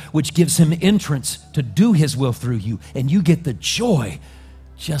 Hosanna, which gives Him entrance to do His will through you. And you get the joy,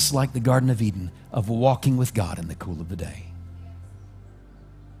 just like the Garden of Eden, of walking with God in the cool of the day.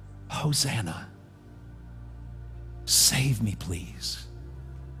 Hosanna. Save me, please.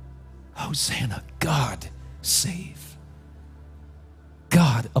 Hosanna. God, save.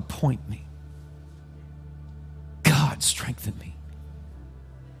 God, appoint me. God, strengthen me.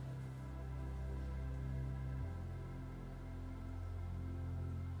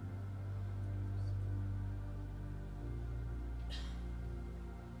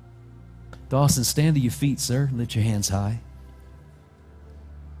 Dawson, stand to your feet, sir. Lift your hands high.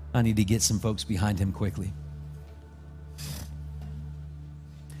 I need to get some folks behind him quickly.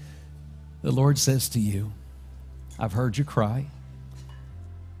 The Lord says to you, I've heard your cry,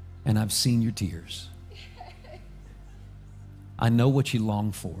 and I've seen your tears. I know what you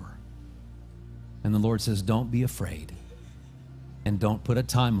long for. And the Lord says, don't be afraid, and don't put a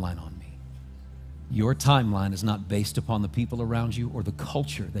timeline on me. Your timeline is not based upon the people around you or the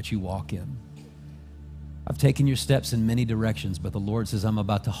culture that you walk in. I've taken your steps in many directions, but the Lord says, I'm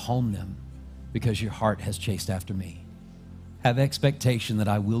about to hone them because your heart has chased after me. Have expectation that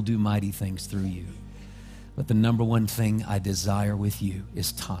I will do mighty things through you. But the number one thing I desire with you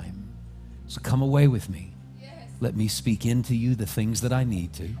is time. So come away with me. Yes. Let me speak into you the things that I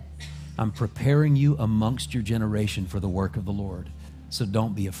need to. I'm preparing you amongst your generation for the work of the Lord. So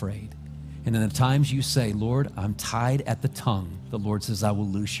don't be afraid. And in the times you say, Lord, I'm tied at the tongue, the Lord says, I will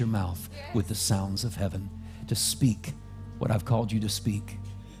loose your mouth with the sounds of heaven to speak what I've called you to speak.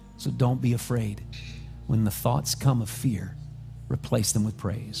 So don't be afraid. When the thoughts come of fear, replace them with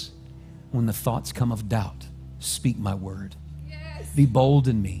praise. When the thoughts come of doubt, speak my word. Yes. Be bold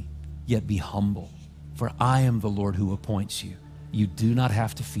in me, yet be humble. For I am the Lord who appoints you. You do not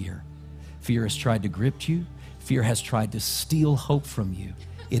have to fear. Fear has tried to grip you. Fear has tried to steal hope from you.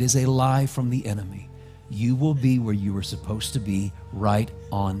 It is a lie from the enemy. You will be where you were supposed to be right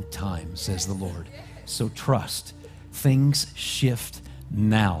on time, says the Lord. So trust. Things shift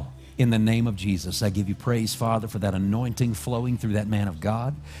now. In the name of Jesus, I give you praise, Father, for that anointing flowing through that man of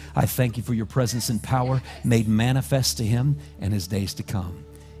God. I thank you for your presence and power made manifest to him and his days to come.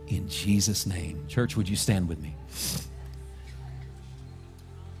 In Jesus' name. Church, would you stand with me?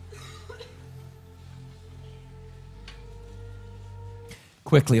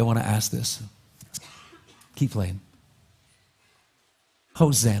 Quickly, I want to ask this. Keep playing.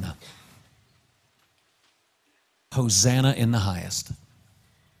 Hosanna. Hosanna in the highest.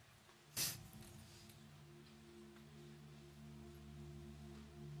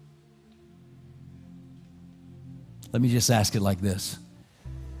 Let me just ask it like this.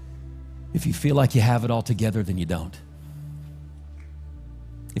 If you feel like you have it all together, then you don't.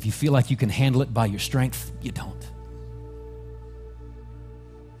 If you feel like you can handle it by your strength, you don't.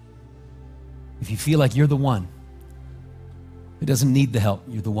 If you feel like you're the one who doesn't need the help,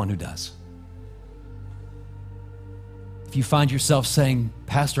 you're the one who does. If you find yourself saying,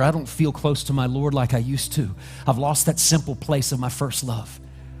 Pastor, I don't feel close to my Lord like I used to. I've lost that simple place of my first love.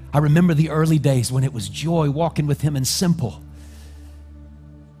 I remember the early days when it was joy walking with Him and simple.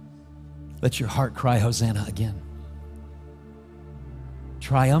 Let your heart cry Hosanna again.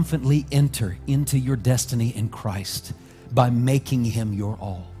 Triumphantly enter into your destiny in Christ by making Him your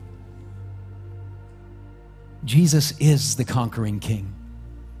all. Jesus is the conquering King,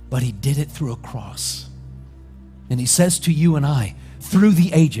 but He did it through a cross. And He says to you and I, through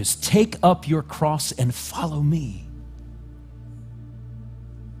the ages, take up your cross and follow me.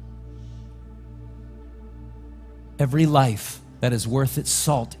 Every life that is worth its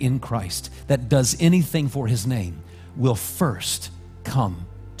salt in Christ, that does anything for His name, will first come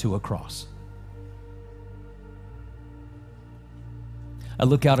to a cross. I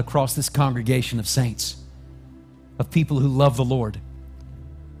look out across this congregation of saints, of people who love the Lord,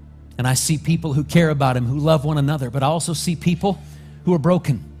 and I see people who care about Him, who love one another, but I also see people who are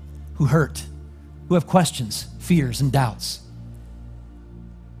broken, who hurt, who have questions, fears, and doubts.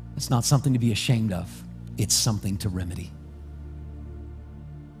 It's not something to be ashamed of. It's something to remedy.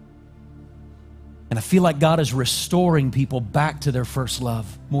 And I feel like God is restoring people back to their first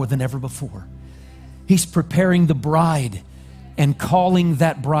love more than ever before. He's preparing the bride and calling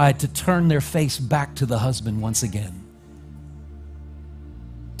that bride to turn their face back to the husband once again.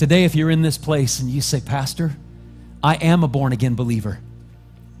 Today, if you're in this place and you say, Pastor, I am a born-again believer,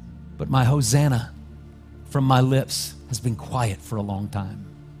 but my Hosanna from my lips has been quiet for a long time.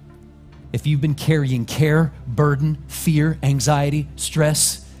 If you've been carrying care, burden, fear, anxiety,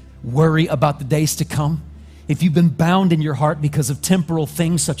 stress, worry about the days to come, if you've been bound in your heart because of temporal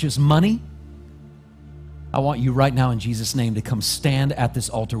things such as money, I want you right now in Jesus' name to come stand at this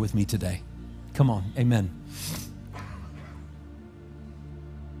altar with me today. Come on, amen.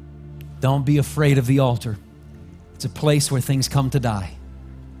 Don't be afraid of the altar. It's a place where things come to die.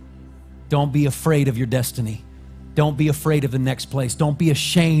 Don't be afraid of your destiny. Don't be afraid of the next place. Don't be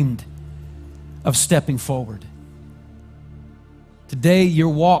ashamed of stepping forward. Today, your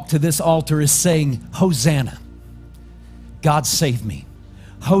walk to this altar is saying, Hosanna, God save me.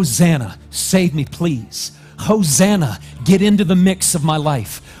 Hosanna, save me please. Hosanna, get into the mix of my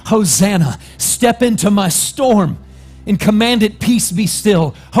life. Hosanna, step into my storm and command it, peace be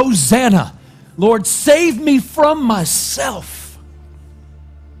still. Hosanna, Lord, save me from myself.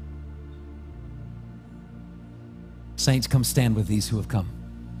 Saints, come stand with these who have come.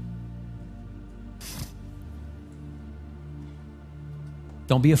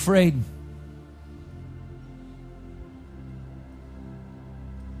 Don't be afraid.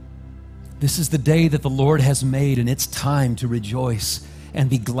 This is the day that the Lord has made, and it's time to rejoice and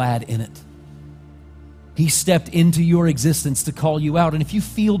be glad in it. He stepped into your existence to call you out. And if you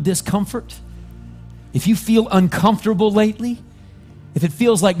feel discomfort, if you feel uncomfortable lately, if it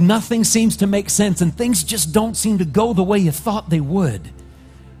feels like nothing seems to make sense and things just don't seem to go the way you thought they would,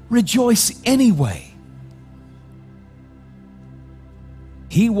 rejoice anyway.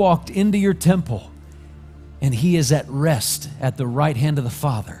 He walked into your temple, and He is at rest at the right hand of the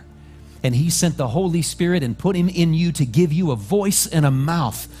Father. And He sent the Holy Spirit and put Him in you to give you a voice and a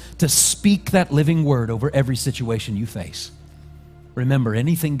mouth to speak that living word over every situation you face. Remember,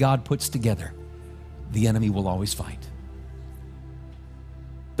 anything God puts together, the enemy will always fight.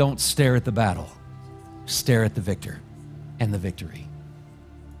 Don't stare at the battle. Stare at the victor and the victory.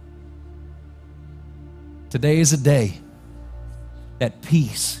 Today is a day that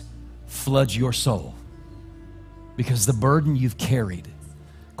peace floods your soul, because the burden you've carried,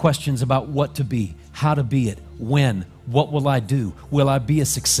 questions about what to be, how to be it, when, what will I do, will I be a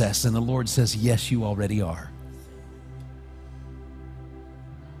success? And the Lord says, yes, you already are.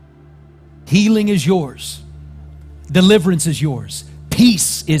 Healing is yours. Deliverance is yours.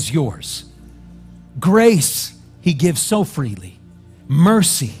 Peace is yours. Grace He gives so freely.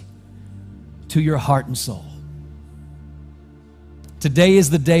 Mercy to your heart and soul. Today is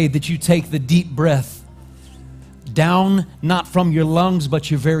the day that you take the deep breath down, not from your lungs,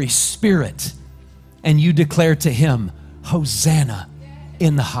 but your very spirit, and you declare to Him, Hosanna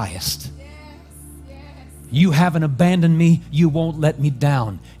in the highest. You haven't abandoned me. You won't let me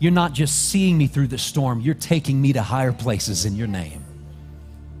down. You're not just seeing me through the storm. You're taking me to higher places in your name.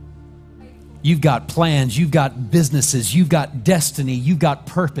 You've got plans. You've got businesses. You've got destiny. You've got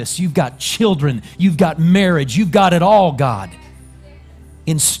purpose. You've got children. You've got marriage. You've got it all, God.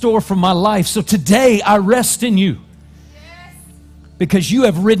 in store for my life. So today I rest in you. Because you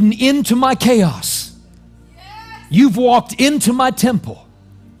have ridden into my chaos. You've walked into my temple.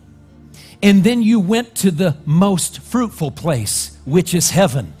 And then you went to the most fruitful place, which is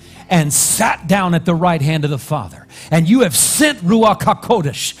heaven, and sat down at the right hand of the Father. And you have sent Ruach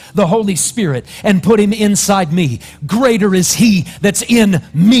HaKodesh, the Holy Spirit, and put him inside me. Greater is he that's in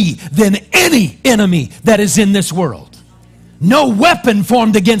me than any enemy that is in this world. No weapon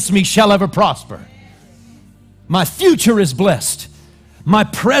formed against me shall ever prosper. My future is blessed. My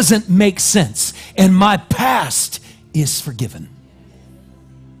present makes sense, and my past is forgiven.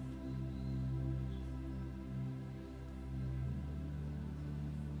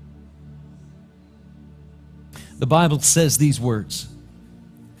 The Bible says these words.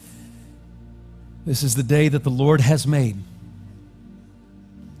 This is the day that the Lord has made.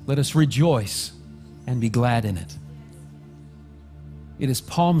 Let us rejoice and be glad in it. It is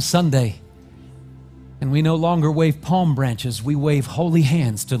Palm Sunday. And we no longer wave palm branches, we wave holy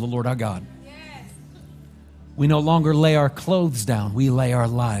hands to the Lord our God. Yes. We no longer lay our clothes down, we lay our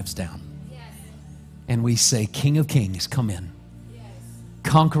lives down. Yes. And we say, King of Kings, come in. Yes.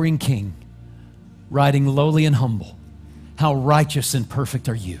 Conquering King, riding lowly and humble. How righteous and perfect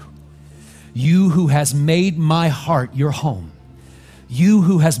are you. You who has made my heart your home. You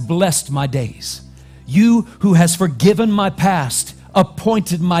who has blessed my days. You who has forgiven my past,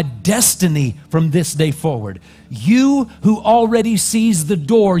 appointed my destiny from this day forward. You who already sees the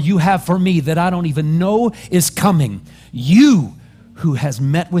door you have for me that I don't even know is coming. You who has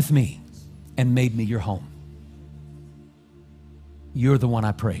met with me and made me your home. You're the one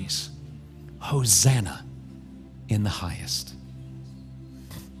I praise. Hosanna in the highest.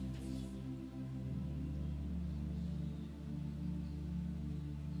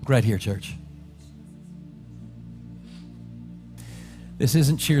 Right here, church. This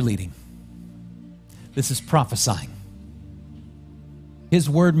isn't cheerleading. This is prophesying. His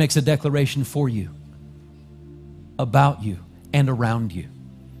word makes a declaration for you, about you, and around you.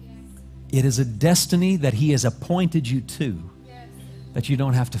 It is a destiny that he has appointed you to that you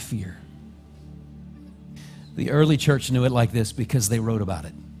don't have to fear. The early church knew it like this because they wrote about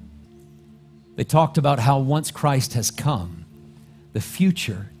it. They talked about how once Christ has come, the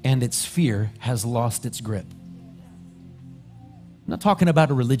future and its fear has lost its grip. I'm not talking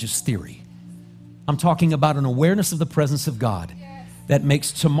about a religious theory. I'm talking about an awareness of the presence of God that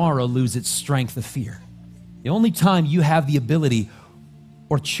makes tomorrow lose its strength of fear. The only time you have the ability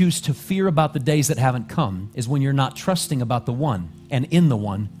or choose to fear about the days that haven't come is when you're not trusting about the one and in the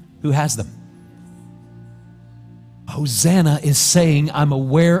one who has them. Hosanna is saying, I'm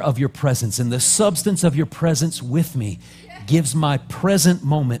aware of your presence, and the substance of your presence with me gives my present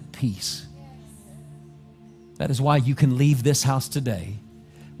moment peace. That is why you can leave this house today,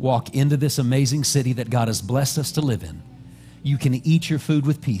 walk into this amazing city that God has blessed us to live in. You can eat your food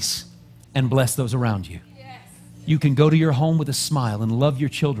with peace and bless those around you. You can go to your home with a smile and love your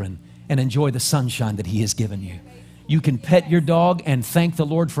children and enjoy the sunshine that he has given you. You can pet your dog and thank the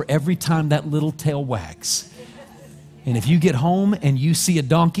Lord for every time that little tail wags. And if you get home and you see a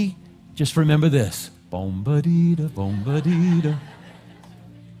donkey, just remember this. Boom-ba-dee-da, boom-ba-dee-da.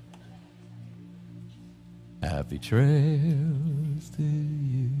 Happy trails to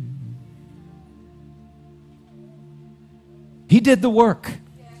you. He did the work.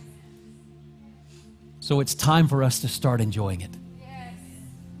 So it's time for us to start enjoying it.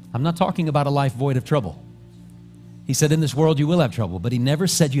 I'm not talking about a life void of trouble. He said in this world you will have trouble, but he never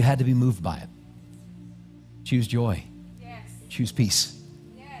said you had to be moved by it. Choose joy. Choose peace.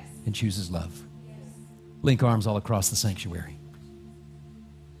 And choose his love. Link arms all across the sanctuary.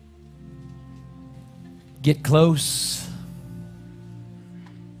 Get close.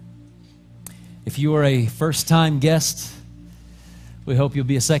 If you are a first-time guest, we hope you'll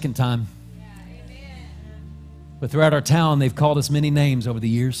be a second time. But throughout our town, they've called us many names over the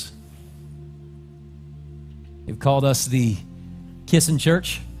years. They've called us the Kissing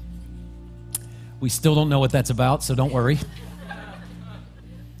Church. We still don't know what that's about, so don't worry.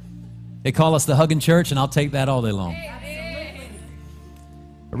 They call us the Hugging Church, and I'll take that all day long.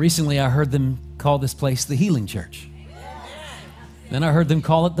 But recently, I heard them call this place the Healing Church. Then I heard them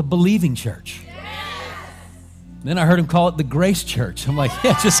call it the Believing Church. Then I heard them call it the Grace Church. I'm like,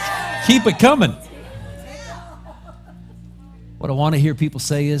 yeah, just keep it coming. What I want to hear people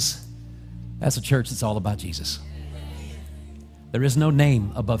say is, that's a church that's all about Jesus. There is no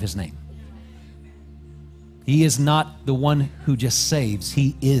name above his name. He is not the one who just saves.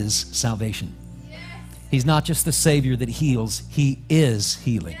 He is salvation. He's not just the Savior that heals. He is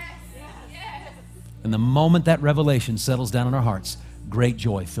healing. And the moment that revelation settles down in our hearts, great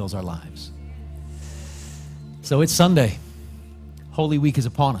joy fills our lives. So it's Sunday. Holy Week is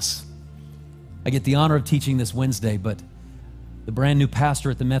upon us. I get the honor of teaching this Wednesday, but the brand new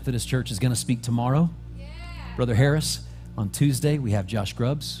pastor at the Methodist Church is going to speak tomorrow, Brother Harris. On Tuesday, we have Josh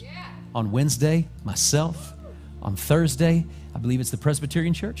Grubbs. On Wednesday, myself. On Thursday, I believe it's the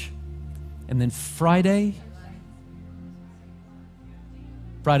Presbyterian Church. And then Friday's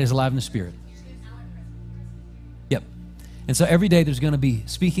Alive in the Spirit. Yep. And so every day there's going to be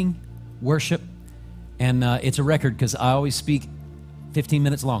speaking, worship, and it's a record because I always speak 15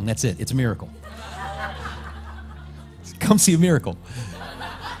 minutes long. That's it. It's a miracle. Come see a miracle.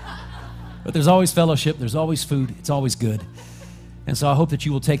 But there's always fellowship. There's always food. It's always good. And so I hope that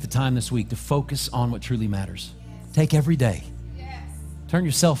you will take the time this week to focus on what truly matters. Take every day. Turn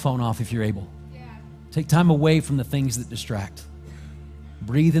your cell phone off if you're able. Take time away from the things that distract.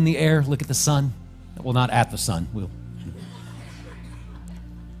 Breathe in the air. Look at the sun. Well, not at the sun.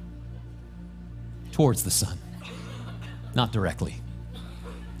 Towards the sun. Not directly.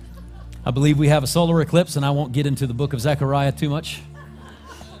 I believe we have a solar eclipse, and I won't get into the book of Zechariah too much.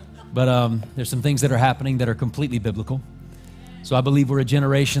 But there's some things that are happening that are completely biblical. So I believe we're a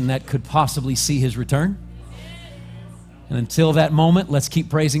generation that could possibly see his return. And until that moment, let's keep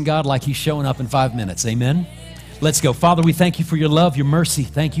praising God like he's showing up in 5 minutes. Amen? Let's go. Father, we thank you for your love, your mercy.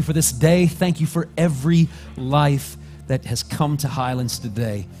 Thank you for this day. Thank you for every life that has come to Highlands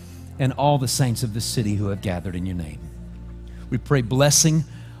today and all the saints of this city who have gathered in your name. We pray blessing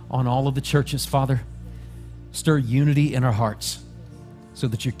on all of the churches, Father. Stir unity in our hearts so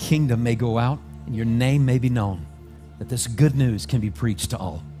that your kingdom may go out and your name may be known, that this good news can be preached to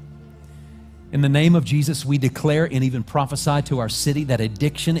all. In the name of Jesus, we declare and even prophesy to our city that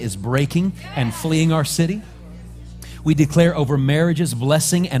addiction is breaking and fleeing our city. We declare over marriages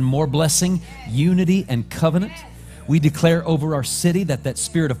blessing and more blessing, unity and covenant. We declare over our city that that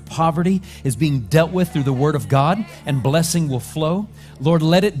spirit of poverty is being dealt with through the word of God and blessing will flow. Lord,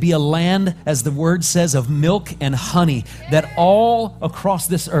 let it be a land, as the word says, of milk and honey, that all across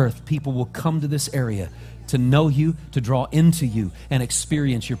this earth, people will come to this area to know you, to draw into you, and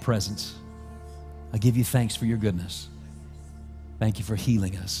experience your presence. I give you thanks for your goodness. Thank you for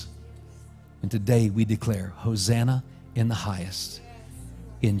healing us. And today we declare, Hosanna in the highest.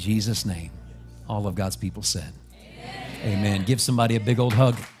 In Jesus' name, all of God's people said. Amen. Give somebody a big old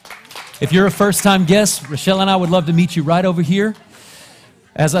hug. If you're a first-time guest, Rochelle and I would love to meet you right over here.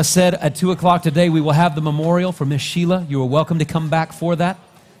 As I said, at 2 o'clock today, we will have the memorial for Miss Sheila. You are welcome to come back for that.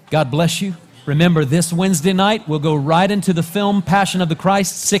 God bless you. Remember, this Wednesday night, we'll go right into the film Passion of the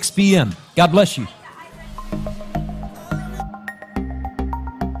Christ, 6 p.m. God bless you.